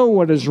 You know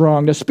what is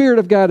wrong. The Spirit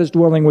of God is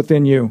dwelling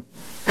within you.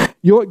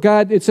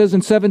 God, it says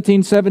in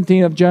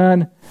 17:17 of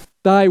John,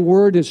 "Thy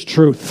word is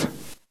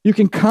truth." You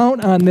can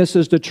count on this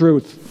as the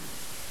truth.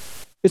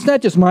 It's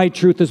not just my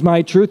truth is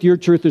my truth, your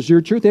truth is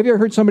your truth. Have you ever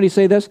heard somebody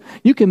say this?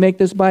 You can make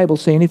this Bible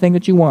say anything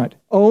that you want.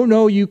 Oh,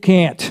 no, you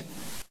can't.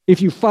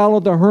 If you follow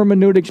the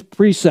hermeneutics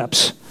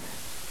precepts,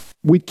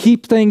 we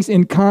keep things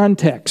in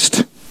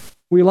context.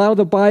 We allow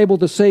the Bible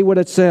to say what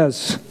it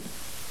says.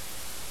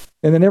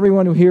 And then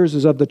everyone who hears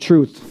is of the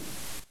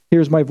truth.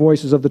 Hears my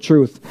voice is of the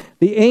truth.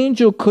 The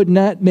angel could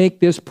not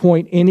make this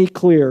point any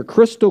clearer,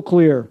 crystal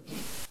clear.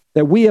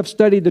 that we have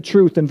studied the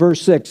truth in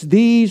verse 6.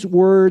 These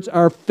words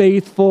are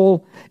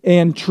faithful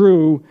and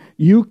true.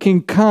 You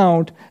can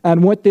count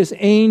on what this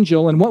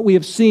angel and what we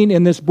have seen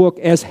in this book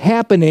as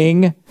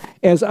happening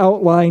as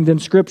outlined in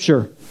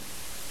Scripture.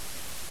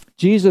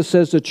 Jesus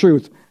says the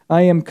truth.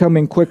 I am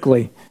coming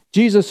quickly.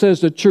 Jesus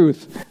says the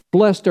truth.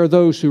 Blessed are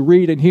those who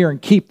read and hear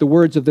and keep the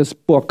words of this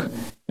book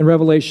in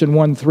Revelation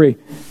 1:3.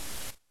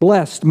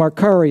 Blessed,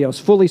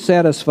 Makarios, fully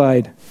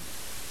satisfied.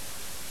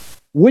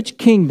 Which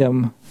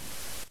kingdom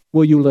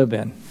will you live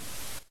in?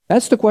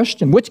 That's the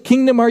question. Which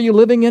kingdom are you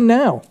living in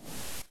now?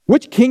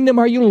 Which kingdom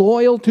are you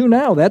loyal to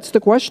now? That's the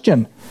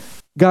question.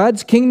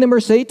 God's kingdom or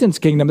Satan's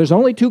kingdom? There's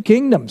only two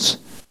kingdoms,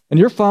 and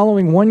you're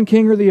following one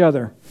king or the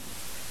other.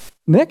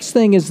 Next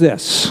thing is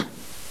this.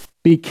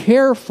 Be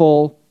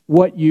careful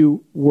what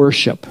you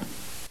worship.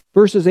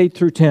 Verses 8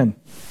 through 10.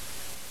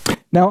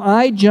 Now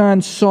I,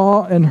 John,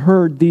 saw and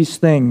heard these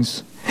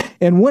things.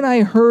 And when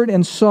I heard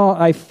and saw,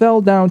 I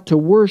fell down to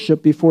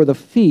worship before the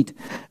feet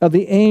of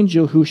the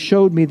angel who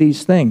showed me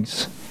these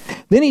things.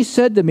 Then he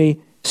said to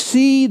me,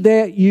 see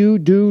that you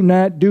do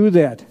not do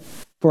that,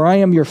 for I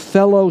am your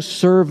fellow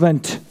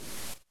servant,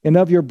 and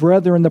of your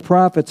brethren the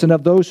prophets, and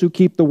of those who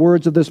keep the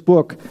words of this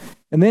book.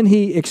 And then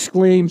he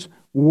exclaims,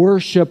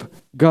 worship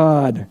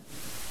God.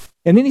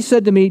 And then he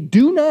said to me,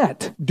 do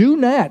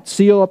not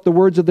seal up the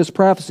words of this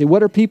prophecy.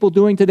 What are people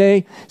doing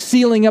today?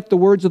 Sealing up the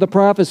words of the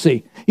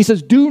prophecy. He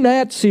says, do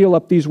not seal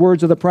up these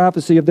words of the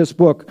prophecy of this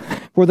book,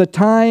 for the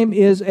time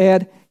is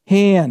at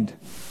hand.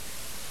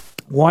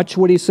 Watch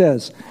what he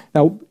says.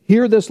 Now,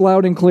 hear this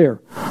loud and clear.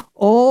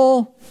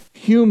 All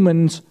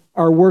humans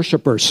are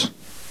worshipers.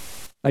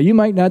 Now, you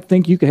might not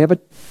think you could have a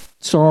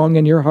song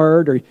in your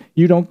heart, or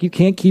you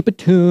can't keep a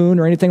tune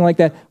or anything like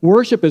that.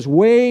 Worship is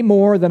way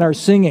more than our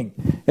singing.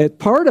 It's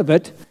part of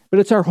it, but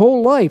it's our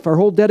whole life, our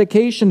whole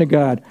dedication to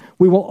God.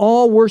 We will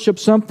all worship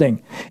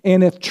something.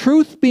 And if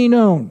truth be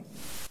known,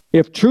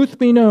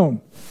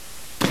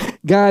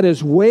 God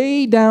is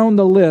way down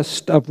the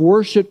list of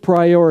worship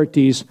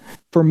priorities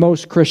for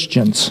most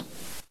Christians.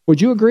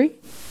 Would you agree?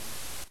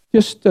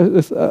 Just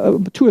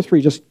 2 or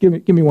 3. Just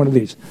give me one of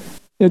these.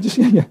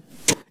 Yeah.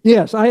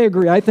 Yes, I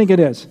agree. I think it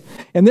is.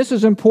 And this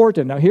is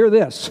important. Now hear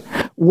this.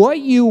 What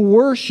you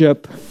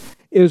worship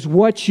is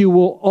what you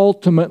will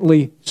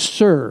ultimately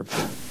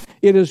serve.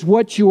 It is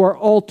what you are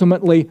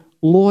ultimately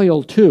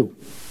loyal to.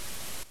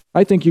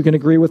 I think you can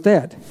agree with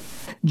that.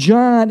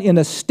 John, in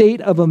a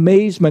state of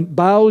amazement,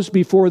 bows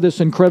before this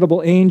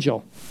incredible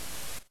angel.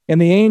 And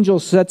the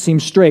angel sets him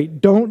straight.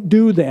 Don't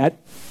do that.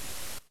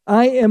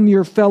 I am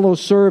your fellow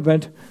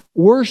servant.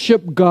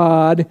 Worship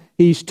God.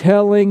 He's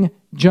telling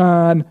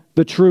John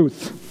the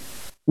truth.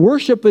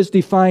 Worship is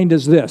defined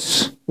as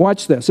this.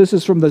 Watch this. This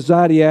is from the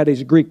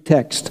Zodiades Greek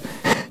text.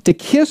 To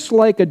kiss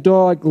like a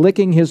dog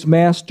licking his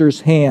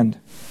master's hand.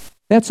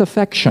 That's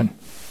affection.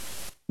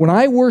 When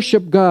I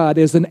worship God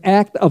is an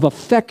act of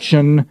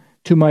affection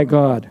to my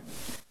God.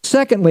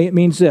 Secondly, it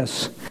means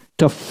this.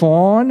 To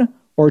fawn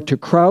or to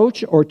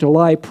crouch or to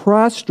lie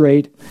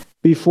prostrate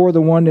before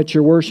the one that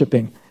you're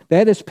worshiping.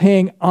 That is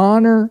paying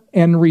honor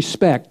and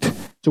respect.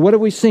 So what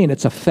have we seen?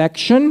 It's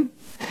affection,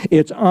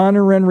 it's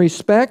honor and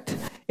respect,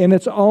 and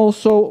it's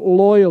also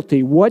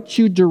loyalty, what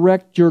you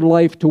direct your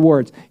life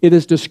towards. It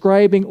is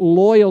describing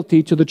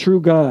loyalty to the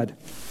true God.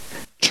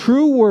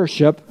 True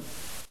worship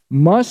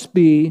must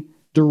be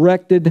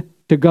directed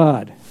to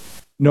God.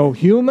 No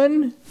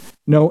human,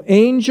 no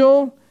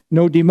angel,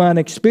 no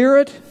demonic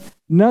spirit,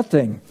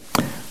 nothing.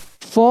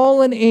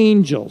 Fallen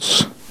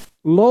angels,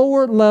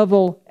 lower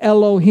level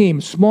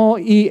Elohim, small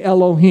e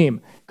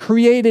Elohim,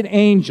 created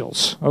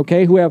angels,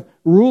 okay, who have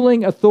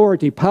ruling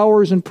authority,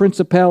 powers and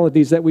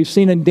principalities that we've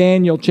seen in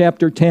Daniel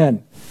chapter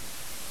 10.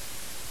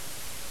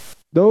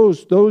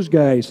 Those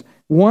guys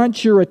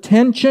want your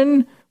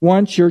attention,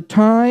 want your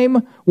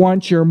time,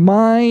 want your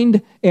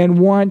mind, and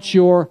want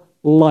your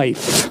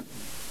life.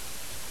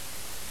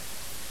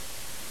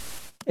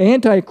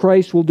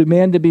 Antichrist will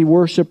demand to be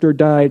worshipped or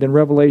died in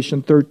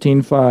Revelation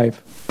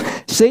 13:5.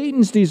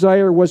 Satan's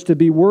desire was to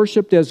be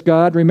worshipped as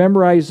God.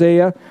 Remember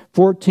Isaiah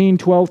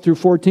 14:12 through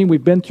 14?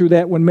 We've been through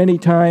that one many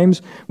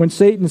times. When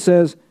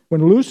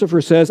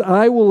Lucifer says,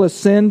 I will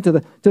ascend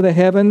to the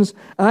heavens,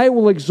 I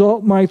will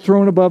exalt my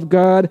throne above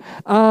God,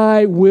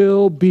 I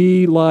will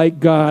be like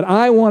God.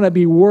 I want to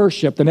be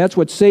worshipped, and that's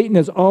what Satan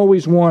has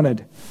always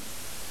wanted.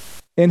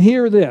 And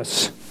hear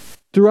this.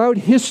 Throughout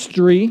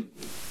history,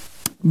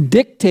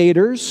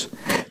 dictators,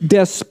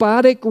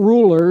 despotic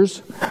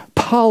rulers,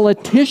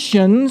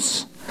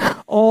 politicians,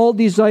 all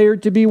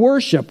desired to be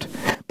worshipped.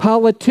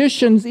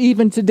 Politicians,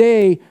 even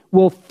today,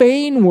 will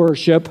feign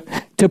worship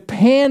to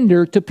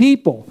pander to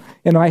people.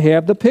 And I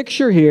have the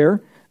picture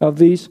here of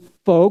these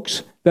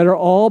folks that are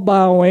all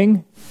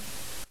bowing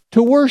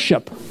to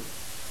worship.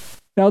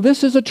 Now,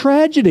 this is a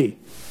tragedy.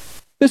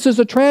 This is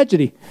a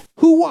tragedy.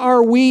 Who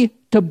are we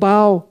to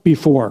bow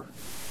before?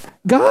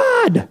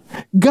 God.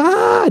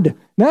 God.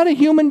 Not a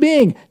human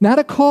being. Not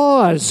a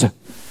cause.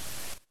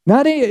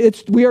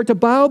 We are to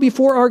bow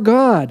before our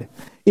God.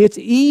 It's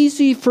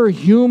easy for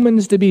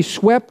humans to be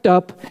swept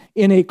up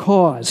in a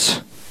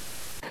cause,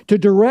 to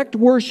direct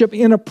worship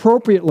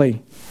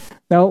inappropriately.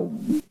 Now,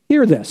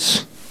 hear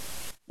this,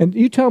 and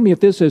you tell me if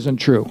this isn't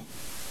true.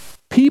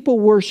 People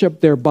worship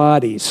their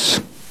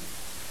bodies.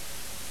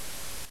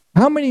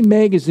 How many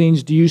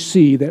magazines do you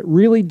see that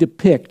really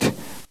depict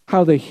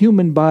how the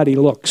human body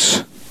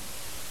looks?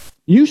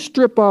 You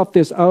strip off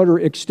this outer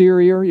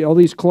exterior, all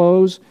these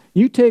clothes,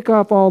 you take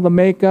off all the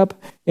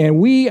makeup, and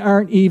we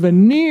aren't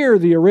even near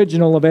the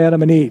original of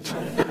Adam and Eve.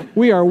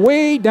 We are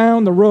way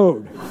down the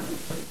road.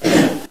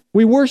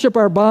 We worship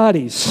our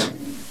bodies.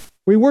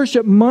 We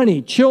worship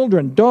money,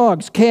 children,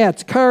 dogs,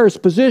 cats, cars,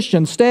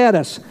 position,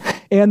 status.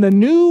 And the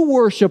new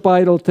worship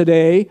idol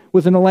today,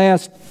 within the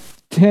last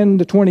 10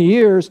 to 20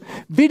 years,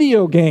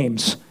 video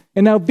games.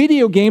 And now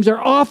video games are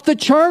off the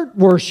chart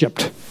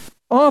worshiped.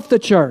 Off the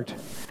chart.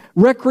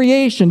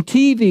 Recreation,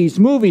 TVs,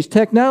 movies,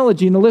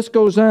 technology, and the list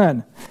goes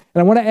on.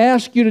 And I want to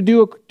ask you to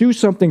do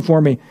something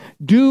for me.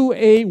 Do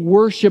a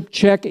worship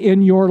check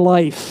in your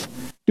life.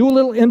 Do a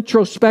little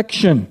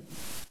introspection.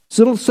 A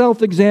little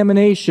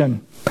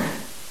self-examination.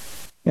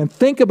 And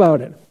think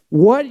about it.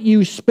 What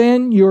you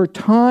spend your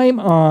time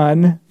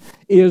on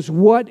is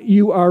what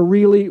you are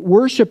really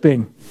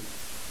worshiping.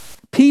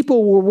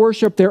 People will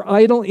worship their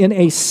idol in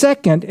a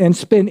second and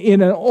spend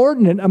an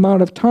inordinate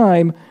amount of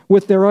time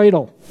with their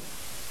idol.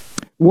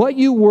 What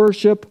you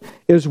worship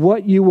is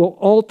what you will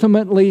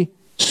ultimately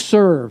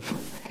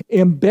serve.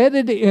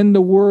 Embedded in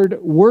the word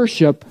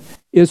worship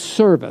is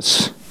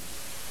service.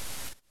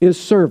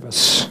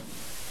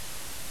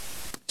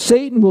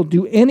 Satan will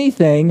do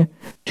anything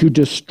to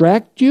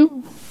distract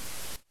you,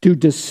 to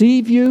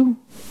deceive you,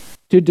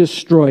 to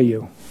destroy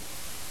you.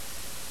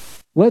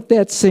 Let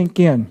that sink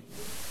in.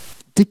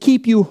 To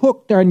keep you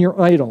hooked on your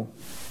idol.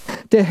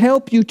 To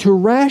help you to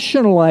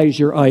rationalize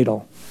your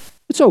idol.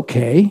 It's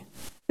okay.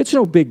 It's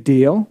no big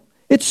deal.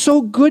 It's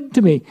so good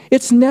to me.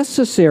 It's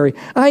necessary.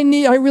 I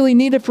really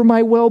need it for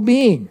my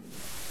well-being.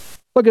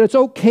 Look, it's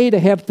okay to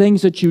have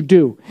things that you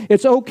do.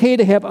 It's okay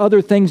to have other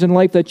things in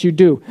life that you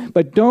do.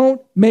 But don't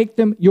make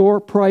them your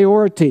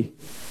priority.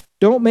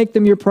 Don't make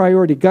them your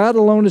priority. God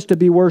alone is to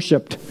be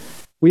worshiped.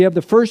 We have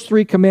the first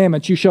 3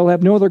 commandments. You shall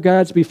have no other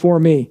gods before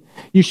me.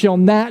 You shall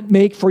not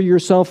make for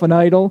yourself an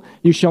idol.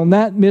 You shall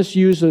not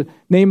misuse the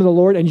name of the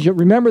Lord. And you shall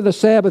remember the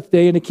Sabbath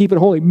day and to keep it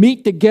holy.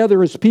 Meet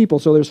together as people.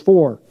 So there's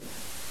 4.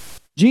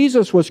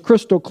 Jesus was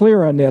crystal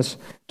clear on this,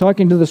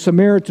 talking to the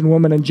Samaritan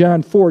woman in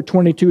John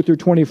 4:22 through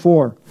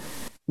 24.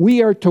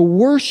 We are to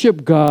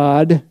worship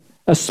God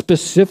a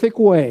specific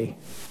way,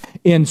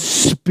 in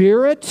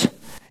spirit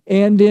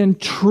and in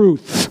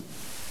truth.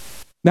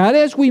 Not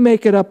as we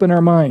make it up in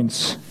our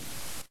minds.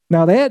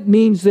 Now that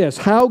means this,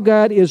 how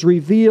God is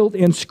revealed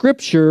in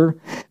Scripture,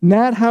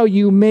 not how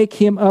you make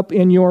him up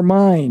in your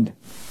mind.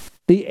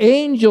 The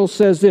angel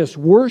says this,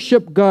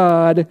 worship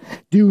God,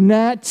 do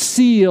not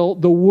seal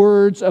the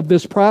words of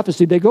this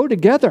prophecy. They go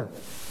together.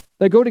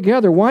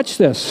 Watch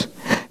this.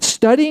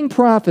 Studying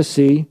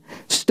prophecy,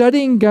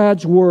 studying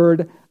God's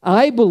word,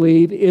 I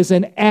believe, is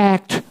an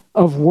act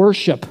of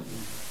worship.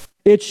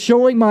 It's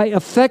showing my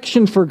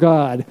affection for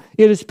God.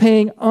 It is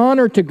paying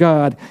honor to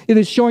God. It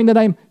is showing that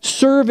I'm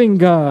serving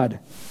God.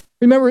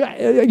 Remember,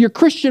 your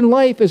Christian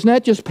life is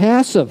not just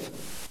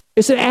passive.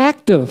 It's an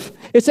active.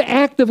 It's an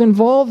active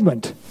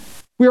involvement.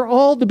 We are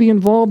all to be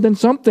involved in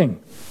something.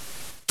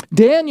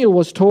 Daniel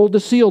was told to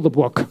seal the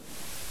book.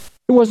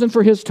 It wasn't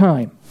for his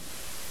time.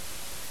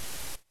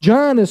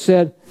 John has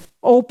said,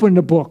 open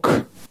the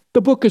book.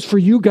 The book is for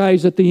you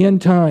guys at the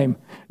end time.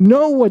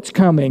 Know what's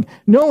coming.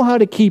 Know how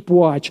to keep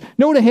watch.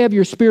 Know to have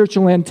your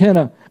spiritual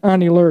antenna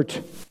on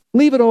alert.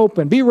 Leave it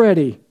open. Be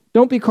ready.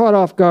 Don't be caught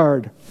off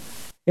guard.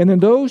 And then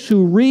those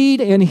who read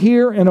and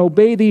hear and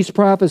obey these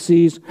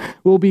prophecies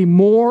will be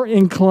more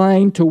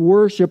inclined to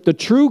worship the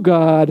true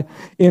God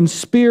in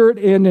spirit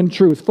and in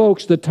truth.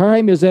 Folks, the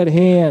time is at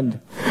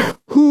hand.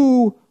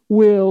 Who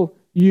will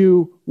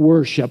you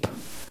worship?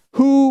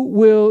 Who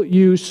will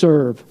you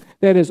serve?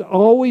 That is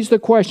always the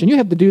question. You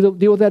have to deal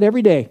with that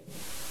every day.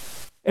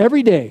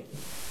 Every day.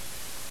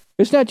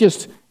 It's not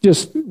just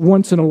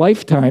once in a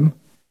lifetime.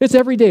 It's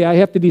every day I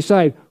have to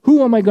decide,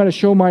 who am I going to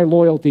show my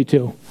loyalty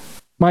to?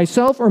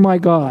 Myself or my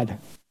God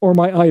or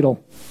my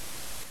idol?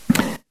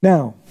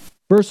 Now,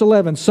 verse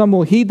 11, some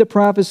will heed the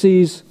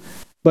prophecies,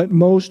 but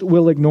most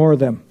will ignore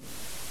them.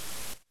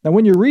 Now,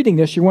 when you're reading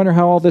this, you wonder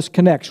how all this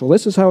connects. Well,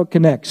 this is how it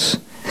connects.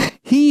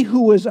 He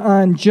who is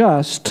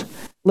unjust,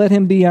 let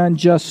him be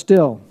unjust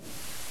still.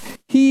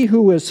 He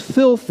who is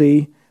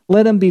filthy,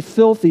 let him be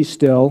filthy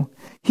still.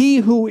 He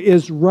who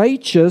is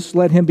righteous,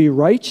 let him be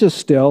righteous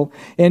still.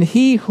 And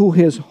he who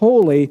is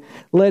holy,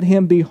 let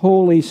him be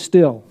holy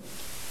still.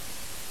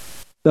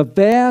 The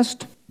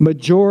vast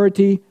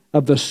majority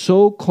of the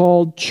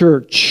so-called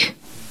church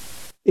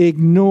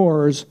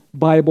ignores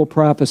Bible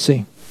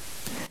prophecy.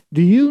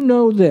 Do you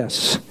know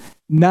this?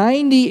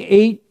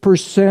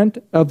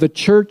 98% of the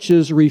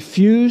churches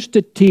refuse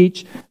to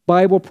teach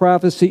Bible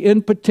prophecy,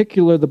 in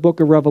particular the book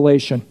of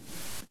Revelation,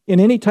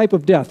 in any type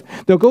of depth.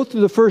 They'll go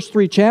through the first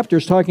 3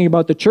 chapters talking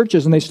about the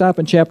churches, and they stop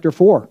in chapter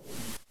 4.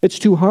 It's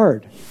too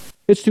hard.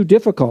 It's too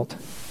difficult.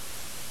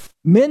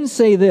 Men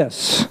say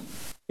this,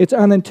 It's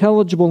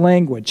unintelligible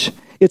language.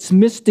 It's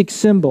mystic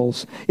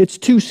symbols. It's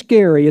too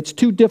scary. It's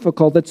too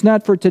difficult. It's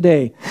not for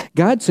today.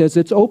 God says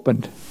it's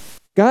opened.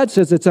 God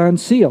says it's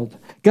unsealed.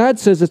 God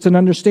says it's an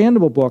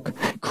understandable book.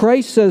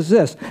 Christ says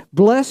this,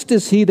 blessed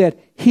is he that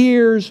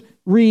hears,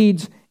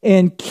 reads,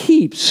 and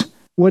keeps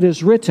what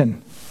is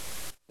written.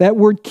 That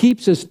word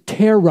keeps is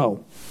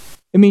tero.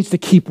 It means to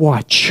keep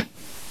watch.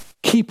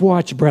 Keep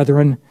watch,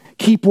 brethren.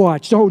 Keep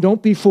watch. Oh,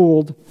 don't be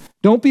fooled.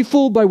 Don't be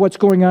fooled by what's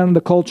going on in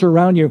the culture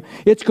around you.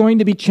 It's going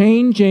to be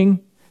changing.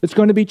 It's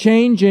going to be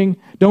changing.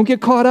 Don't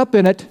get caught up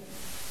in it.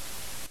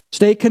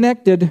 Stay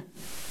connected.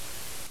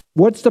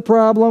 What's the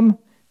problem?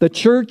 The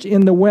church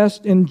in the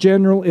West in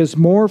general is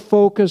more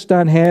focused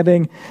on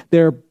having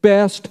their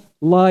best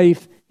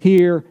life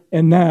here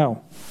and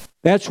now.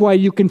 That's why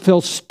you can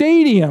fill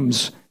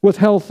stadiums with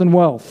health and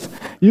wealth.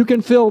 You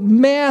can fill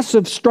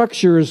massive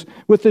structures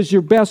with this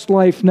your best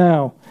life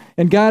now.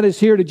 And God is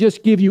here to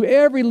just give you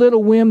every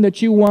little whim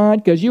that you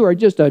want because you are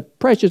just a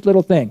precious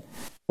little thing.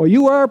 Well,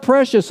 you are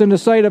precious in the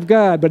sight of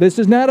God, but this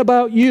is not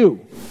about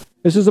you.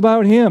 This is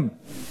about Him.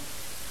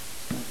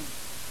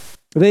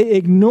 They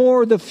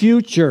ignore the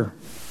future.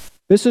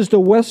 This is the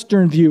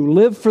Western view.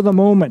 Live for the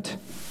moment.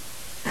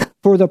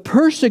 For the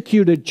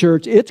persecuted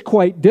church, it's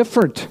quite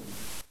different.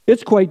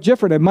 It's quite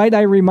different. And might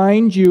I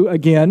remind you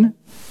again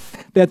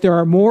that there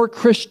are more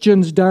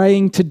Christians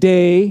dying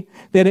today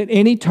than at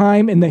any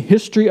time in the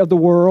history of the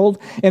world.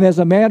 And as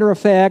a matter of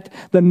fact,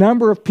 the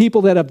number of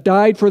people that have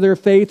died for their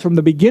faith from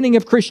the beginning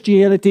of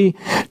Christianity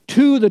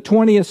to the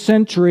 20th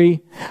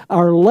century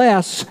are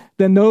less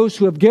than those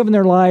who have given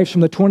their lives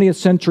from the 20th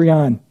century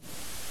on.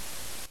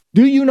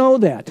 Do you know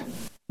that?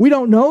 We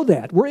don't know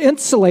that. We're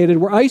insulated.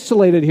 We're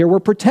isolated here. We're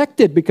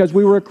protected because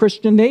we were a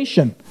Christian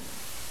nation.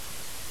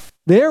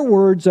 Their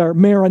words are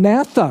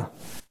Maranatha.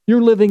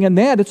 You're living in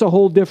that. It's a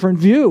whole different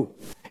view.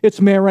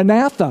 It's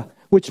Maranatha,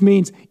 which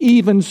means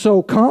even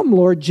so come,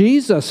 Lord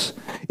Jesus.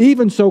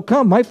 Even so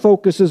come. My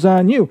focus is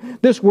on you.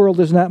 This world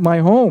is not my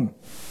home.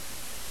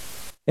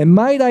 And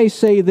might I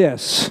say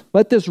this?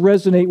 Let this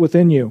resonate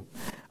within you.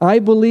 I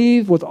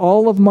believe with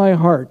all of my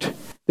heart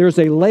there's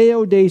a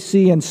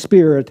Laodicean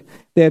spirit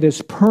that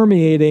is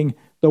permeating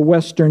the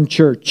Western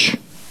church.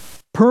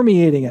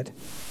 Permeating it.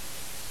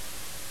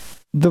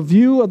 The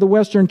view of the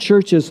Western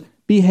church is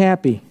be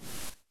happy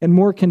and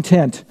more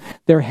content.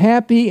 They're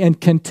happy and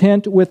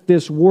content with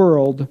this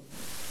world,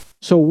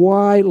 so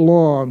why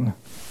long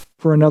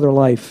for another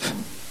life?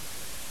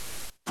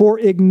 For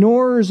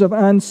ignorers of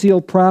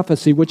unsealed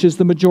prophecy, which is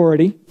the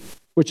majority,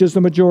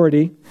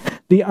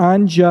 the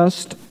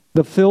unjust,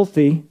 the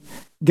filthy,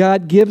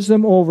 God gives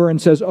them over and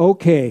says,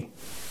 okay.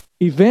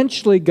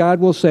 Eventually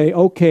God will say,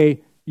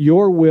 okay,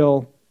 your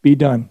will be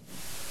done.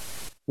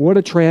 What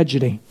a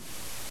tragedy.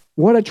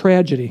 What a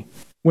tragedy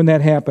when that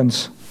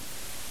happens.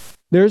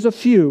 There's a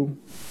few,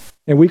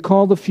 and we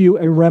call the few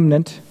a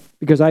remnant,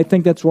 because I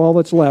think that's all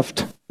that's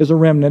left, is a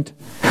remnant.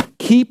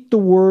 Keep the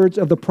words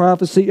of the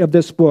prophecy of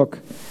this book.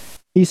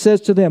 He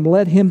says to them,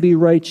 let him be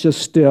righteous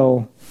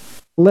still.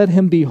 Let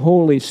him be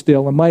holy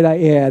still. And might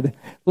I add,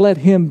 let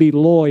him be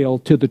loyal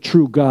to the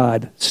true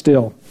God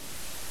still.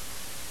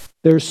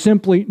 There's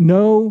simply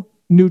no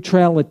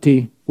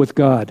neutrality with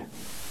God.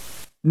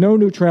 No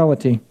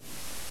neutrality.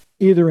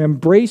 Either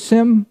embrace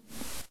him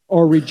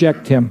or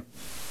reject him.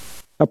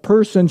 A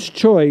person's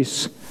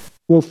choice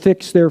will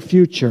fix their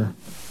future.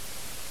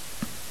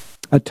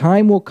 A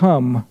time will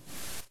come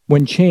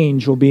when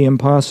change will be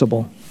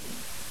impossible.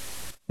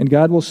 And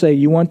God will say,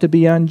 you want to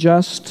be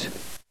unjust?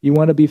 You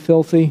want to be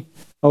filthy?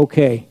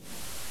 Okay.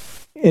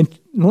 And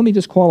let me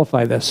just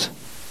qualify this.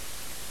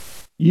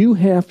 You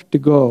have to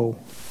go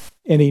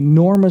an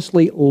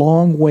enormously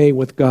long way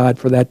with God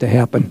for that to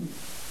happen.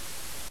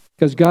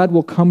 Because God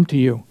will come to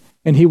you,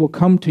 and he will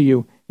come to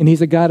you, and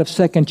he's a God of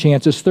second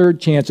chances, third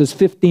chances,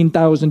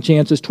 15,000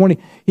 chances, 20.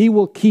 He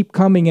will keep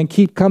coming and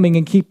keep coming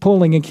and keep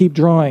pulling and keep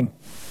drawing.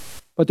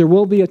 But there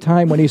will be a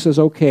time when he says,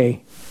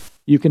 okay,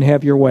 you can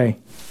have your way.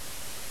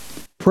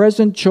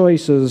 Present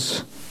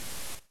choices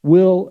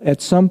will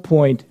at some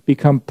point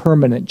become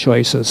permanent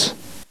choices.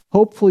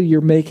 Hopefully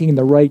you're making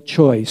the right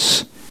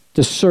choice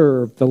to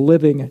serve the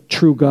living,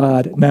 true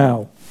God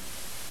now.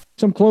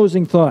 Some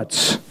closing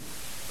thoughts.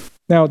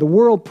 Now, the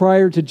world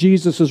prior to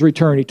Jesus'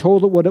 return, he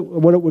told it what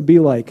it would be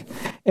like,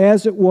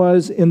 as it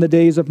was in the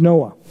days of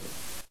Noah.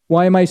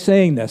 Why am I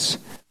saying this?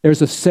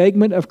 There's a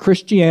segment of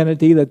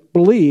Christianity that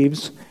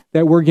believes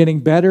that we're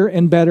getting better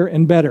and better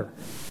and better.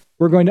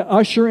 We're going to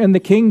usher in the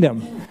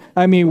kingdom.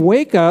 I mean,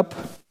 wake up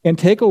and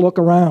take a look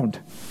around.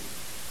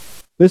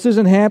 This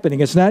isn't happening.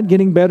 It's not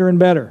getting better and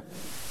better.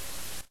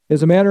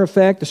 As a matter of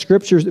fact, the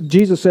scriptures,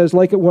 Jesus says,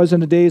 like it was in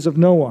the days of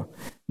Noah.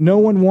 No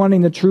one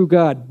wanting the true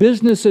God.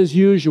 Business as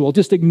usual,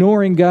 just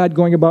ignoring God,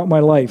 going about my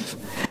life.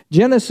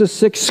 Genesis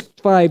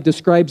 6:5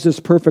 describes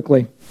this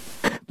perfectly.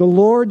 The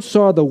Lord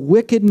saw the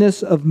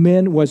wickedness of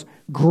men was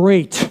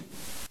great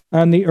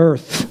on the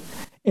earth,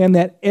 and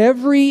that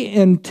every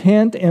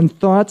intent and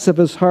thoughts of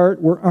his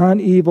heart were on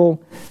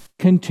evil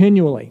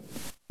continually.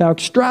 Now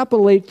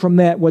extrapolate from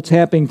that what's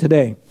happening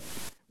today.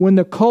 when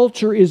the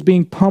culture is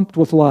being pumped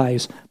with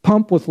lies,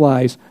 pumped with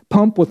lies,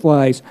 pumped with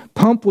lies,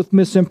 pumped with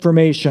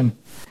misinformation,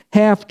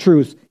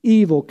 half-truths,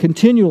 evil,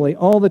 continually,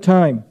 all the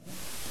time.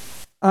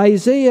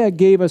 Isaiah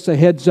gave us a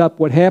heads up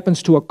what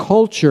happens to a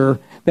culture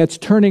that's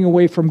turning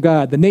away from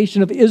God. The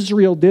nation of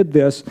Israel did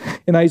this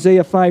in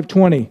Isaiah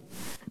 5:20,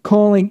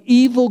 calling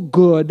evil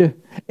good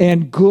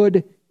and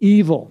good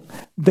evil.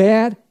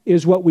 That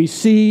is what we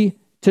see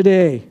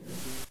today.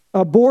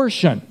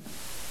 Abortion,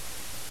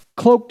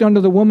 cloaked under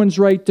the woman's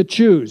right to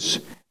choose.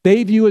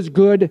 They view as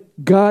good,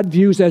 God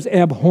views as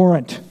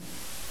abhorrent.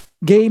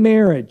 Gay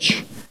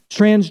marriage,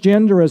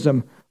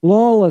 transgenderism,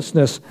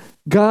 lawlessness,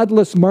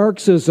 godless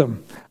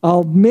Marxism.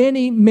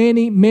 Many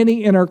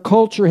in our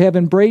culture have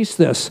embraced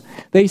this.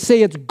 They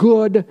say it's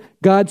good.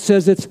 God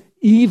says it's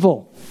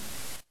evil.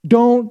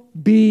 Don't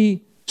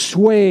be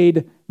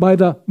swayed by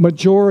the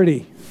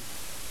majority.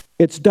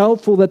 It's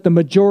doubtful that the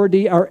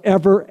majority are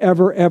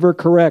ever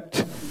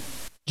correct.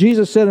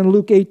 Jesus said in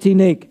Luke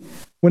 18:8,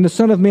 when the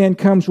Son of Man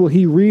comes, will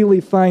he really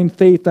find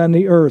faith on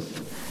the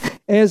earth?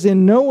 As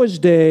in Noah's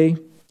day,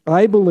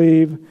 I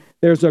believe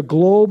there's a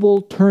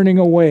global turning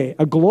away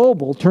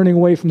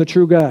from the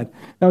true God.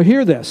 Now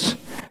hear this.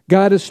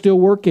 God is still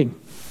working.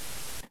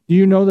 Do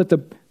you know that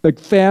the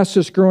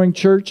fastest growing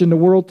church in the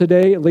world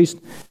today, at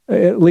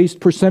least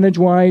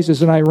percentage-wise,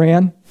 is in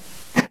Iran?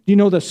 Do you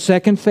know the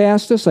second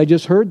fastest? I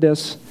just heard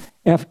this.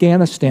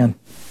 Afghanistan.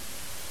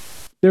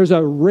 There's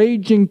a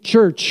raging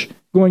church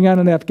going on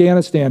in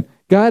Afghanistan.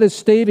 God is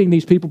saving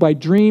these people by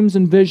dreams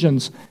and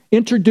visions,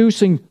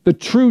 introducing the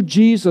true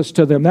Jesus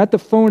to them, not the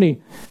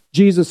phony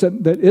Jesus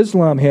that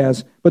Islam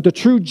has, but the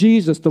true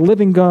Jesus, the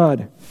living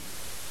God.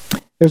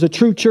 There's a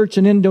true church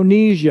in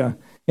Indonesia,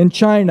 in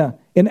China,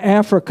 in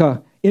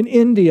Africa, in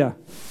India.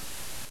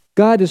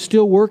 God is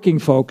still working,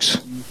 folks,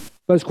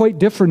 but it's quite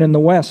different in the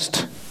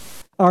West.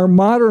 Our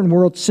modern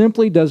world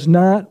simply does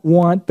not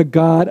want the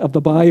God of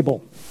the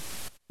Bible.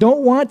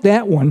 Don't want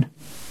that one.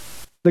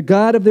 The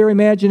God of their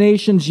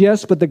imaginations,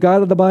 yes, but the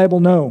God of the Bible,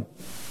 no.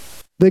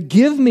 The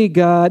give me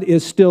God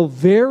is still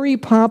very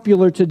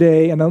popular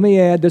today, and let me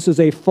add, this is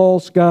a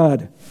false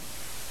God.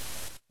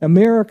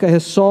 America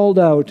has sold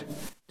out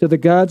to the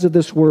gods of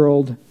this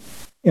world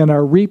and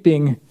are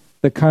reaping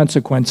the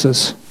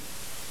consequences.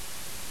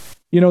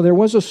 You know, there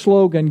was a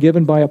slogan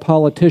given by a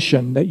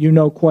politician that you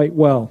know quite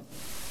well.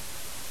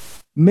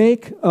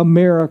 Make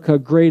America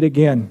great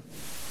again.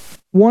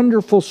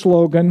 Wonderful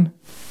slogan.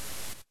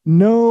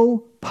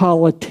 No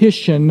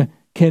politician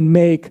can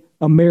make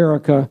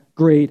America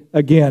great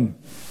again.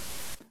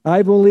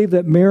 I believe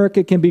that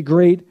America can be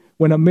great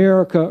when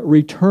America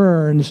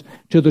returns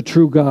to the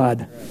true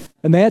God.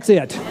 And that's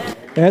it.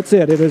 That's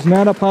it. It is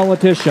not a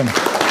politician.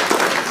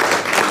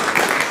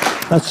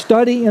 A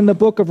study in the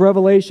book of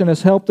Revelation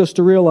has helped us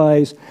to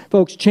realize,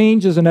 folks,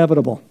 change is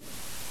inevitable.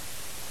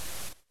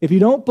 If you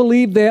don't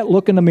believe that,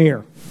 look in the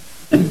mirror.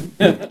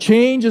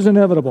 Change is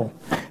inevitable.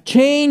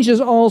 Change is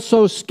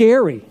also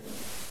scary.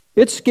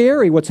 It's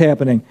scary what's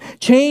happening.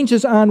 Change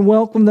is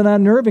unwelcome and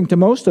unnerving to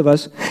most of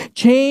us.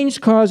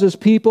 Change causes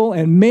people,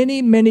 and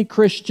many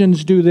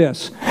Christians do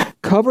this,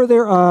 cover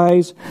their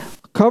eyes,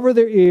 cover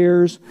their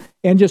ears,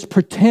 and just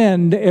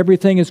pretend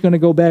everything is going to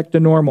go back to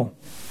normal.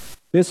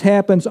 This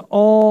happens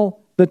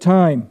all the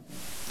time.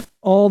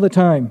 All the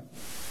time.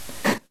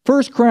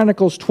 1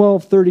 Chronicles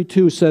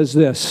 12:32 says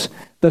this,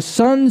 the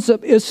sons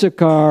of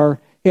Issachar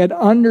had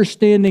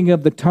understanding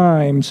of the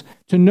times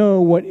to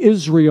know what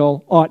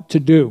Israel ought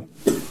to do.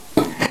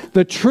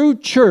 The true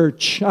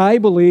church, I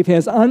believe,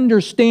 has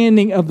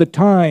understanding of the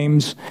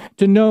times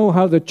to know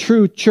how the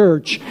true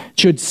church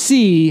should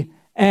see,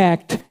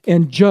 act,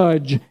 and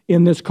judge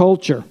in this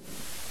culture.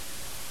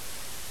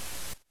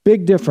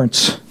 Big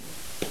difference.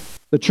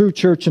 The true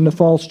church and the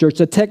false church.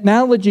 The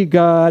technology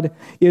God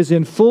is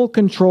in full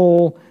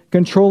control,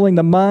 controlling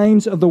the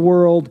minds of the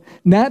world,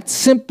 not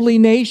simply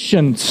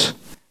nations.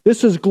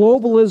 This is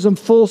globalism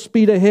full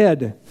speed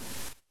ahead.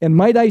 And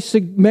might I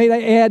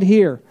add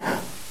here,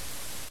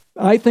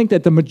 I think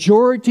that the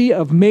majority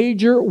of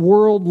major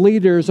world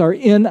leaders are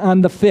in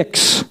on the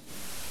fix.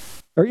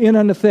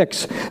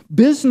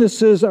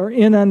 Businesses are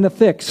in on the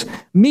fix.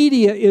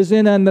 Media is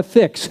in on the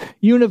fix.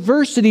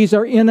 Universities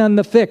are in on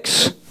the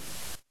fix.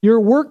 Your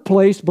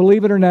workplace,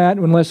 believe it or not,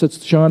 unless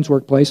it's Sean's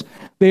workplace,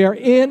 they are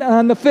in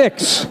on the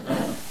fix.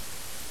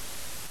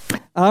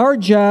 Our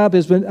job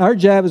is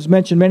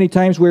mentioned many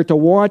times. We're to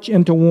watch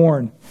and to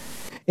warn.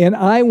 And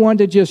I want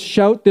to just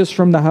shout this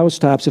from the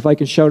housetops, if I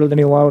can shout it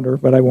any louder,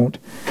 but I won't.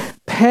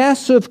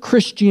 Passive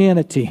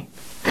Christianity,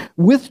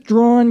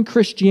 withdrawn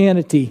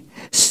Christianity,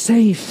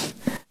 safe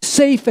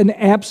and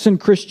absent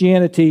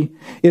Christianity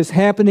is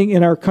happening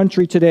in our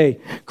country today.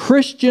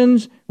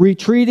 Christians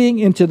retreating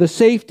into the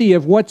safety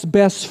of what's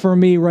best for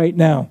me right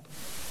now.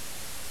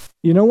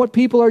 You know what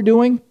people are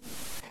doing?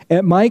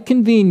 At my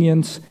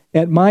convenience,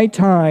 at my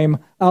time,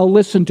 I'll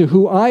listen to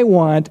who I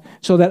want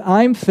so that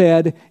I'm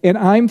fed, and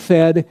I'm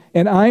fed,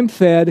 and I'm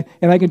fed,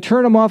 and I can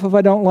turn them off if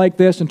I don't like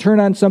this and turn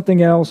on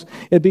something else.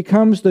 It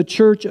becomes the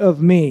church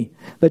of me.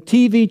 The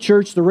TV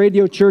church, the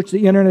radio church,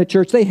 the internet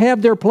church, they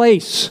have their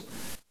place.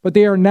 but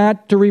they are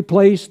not to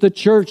replace the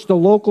church, the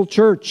local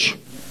church.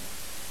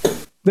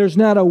 There's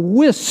not a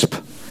wisp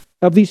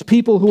of these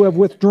people who have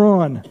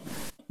withdrawn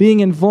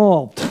being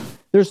involved.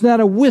 There's not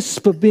a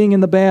wisp of being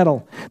in the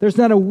battle. There's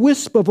not a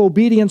wisp of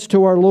obedience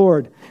to our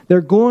Lord.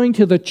 They're going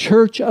to the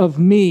church of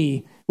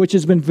me, which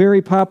has been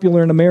very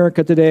popular in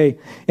America today.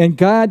 And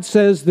God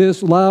says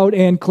this loud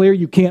and clear.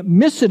 You can't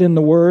miss it in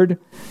the Word.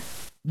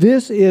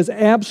 This is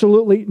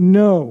absolutely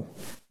no.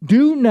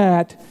 Do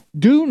not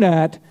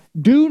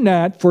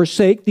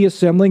forsake the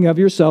assembling of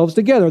yourselves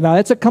together. Now,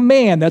 that's a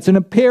command. That's an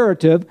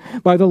imperative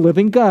by the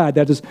living God.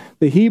 That is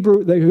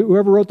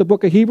whoever wrote the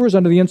book of Hebrews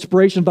under the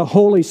inspiration of the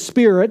Holy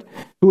Spirit,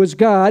 who is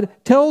God,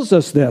 tells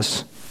us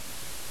this.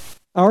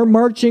 Our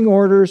marching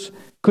orders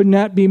could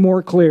not be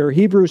more clear.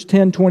 Hebrews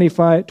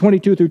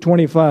 10:22 through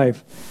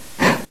 25.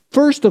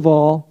 First of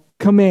all,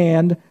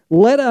 command,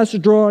 let us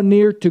draw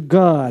near to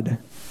God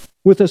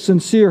with a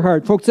sincere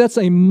heart. Folks, that's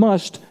a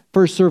must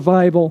for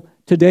survival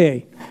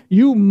today.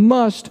 You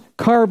must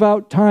carve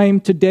out time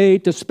today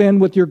to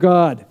spend with your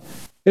God.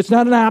 It's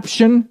not an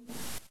option.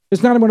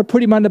 It's not I'm going to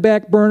put him on the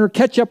back burner,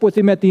 catch up with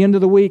him at the end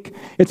of the week.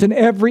 It's an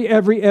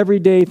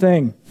everyday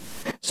thing.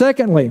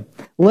 Secondly,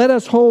 let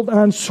us hold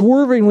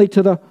unswervingly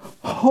to the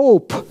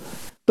hope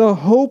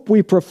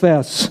we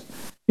profess.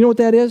 You know what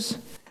that is?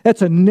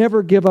 That's a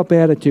never give up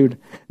attitude.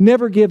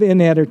 Never give in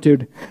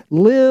attitude.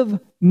 Live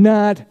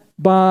not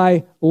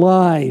by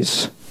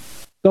lies.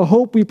 The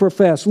hope we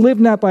profess. Live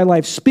not by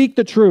life. Speak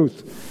the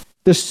truth.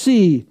 To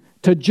see,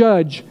 to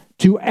judge,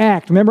 to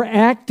act. Remember,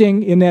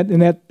 acting in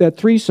that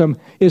threesome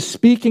is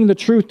speaking the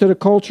truth to the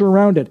culture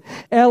around it.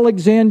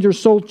 Alexander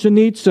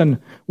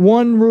Solzhenitsyn,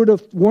 one word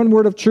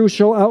of truth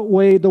shall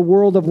outweigh the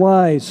world of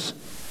lies.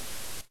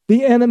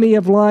 The enemy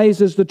of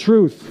lies is the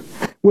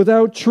truth.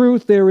 Without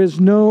truth, there is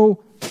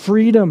no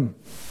freedom.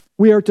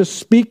 We are to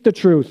speak the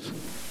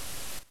truth.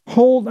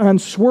 Hold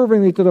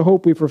unswervingly to the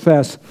hope we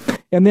profess.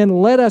 And then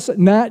let us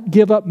not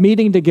give up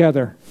meeting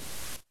together.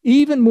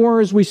 Even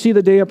more as we see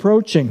the day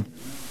approaching.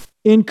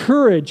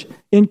 Encourage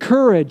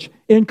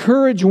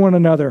one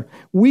another.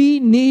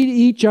 We need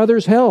each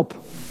other's help.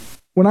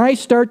 When I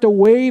start to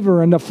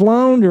waver and to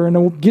flounder and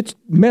to get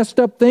messed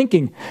up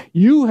thinking,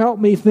 you help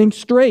me think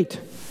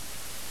straight.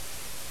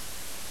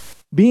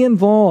 Be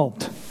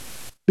involved.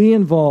 Be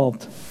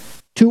involved.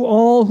 To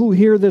all who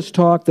hear this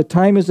talk, the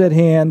time is at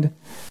hand.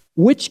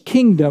 Which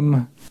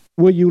kingdom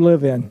will you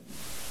live in?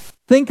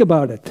 Think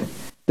about it.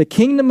 The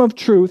kingdom of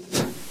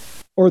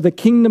truth or the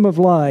kingdom of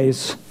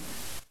lies?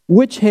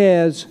 Which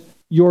has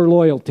your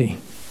loyalty?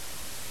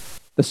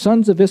 The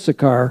sons of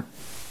Issachar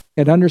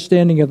had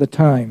understanding of the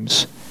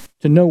times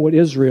to know what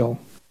Israel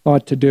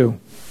ought to do.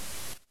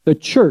 The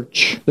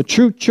church, the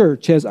true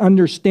church, has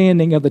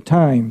understanding of the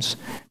times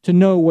to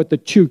know what the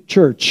true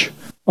church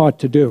ought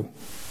to do.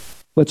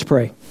 Let's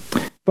pray.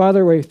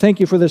 Father, we thank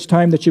you for this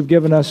time that you've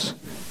given us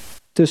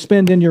to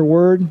spend in your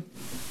word.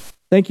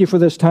 Thank you for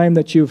this time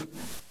that you've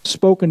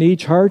spoken to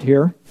each heart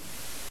here.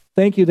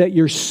 Thank you that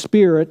your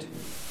Spirit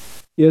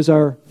is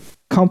our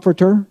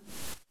comforter,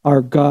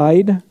 our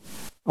guide,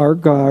 our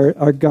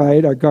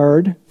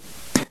guard.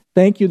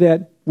 Thank you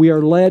that we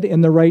are led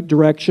in the right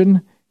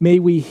direction. May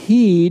we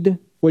heed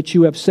what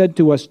you have said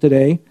to us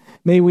today.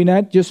 May we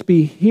not just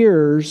be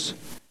hearers,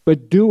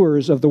 but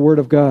doers of the Word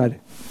of God.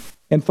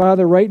 And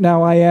Father, right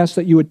now I ask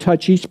that you would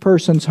touch each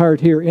person's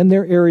heart here in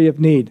their area of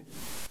need.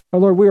 Oh,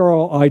 Lord, we are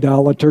all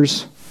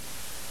idolaters.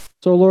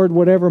 So, Lord,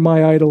 whatever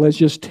my idol is,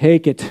 just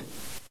take it.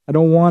 I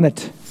don't want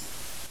it.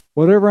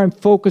 Whatever I'm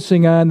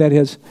focusing on that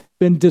has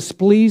been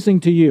displeasing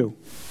to you.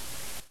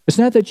 It's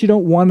not that you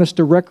don't want us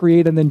to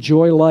recreate and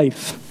enjoy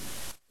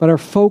life, but our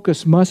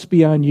focus must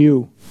be on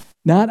you,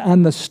 not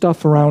on the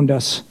stuff around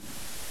us.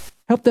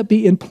 Help that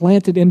be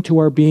implanted into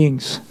our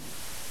beings.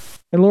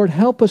 And Lord,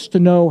 help us to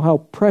know how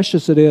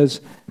precious it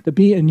is to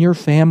be in your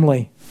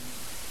family.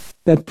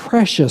 That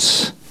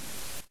precious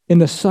in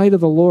the sight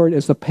of the Lord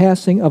is the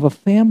passing of a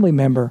family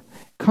member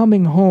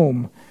coming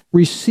home,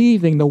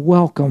 receiving the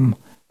welcome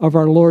of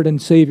our Lord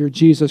and Savior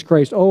Jesus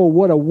Christ. Oh,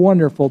 what a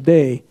wonderful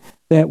day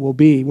that will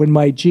be when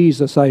my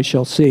Jesus I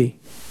shall see.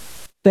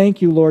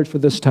 Thank you, Lord, for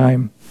this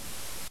time.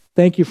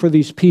 Thank you for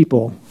these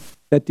people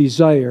that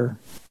desire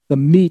the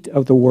meat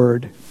of the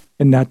word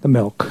and not the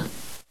milk.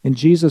 In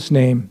Jesus'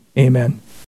 name, amen.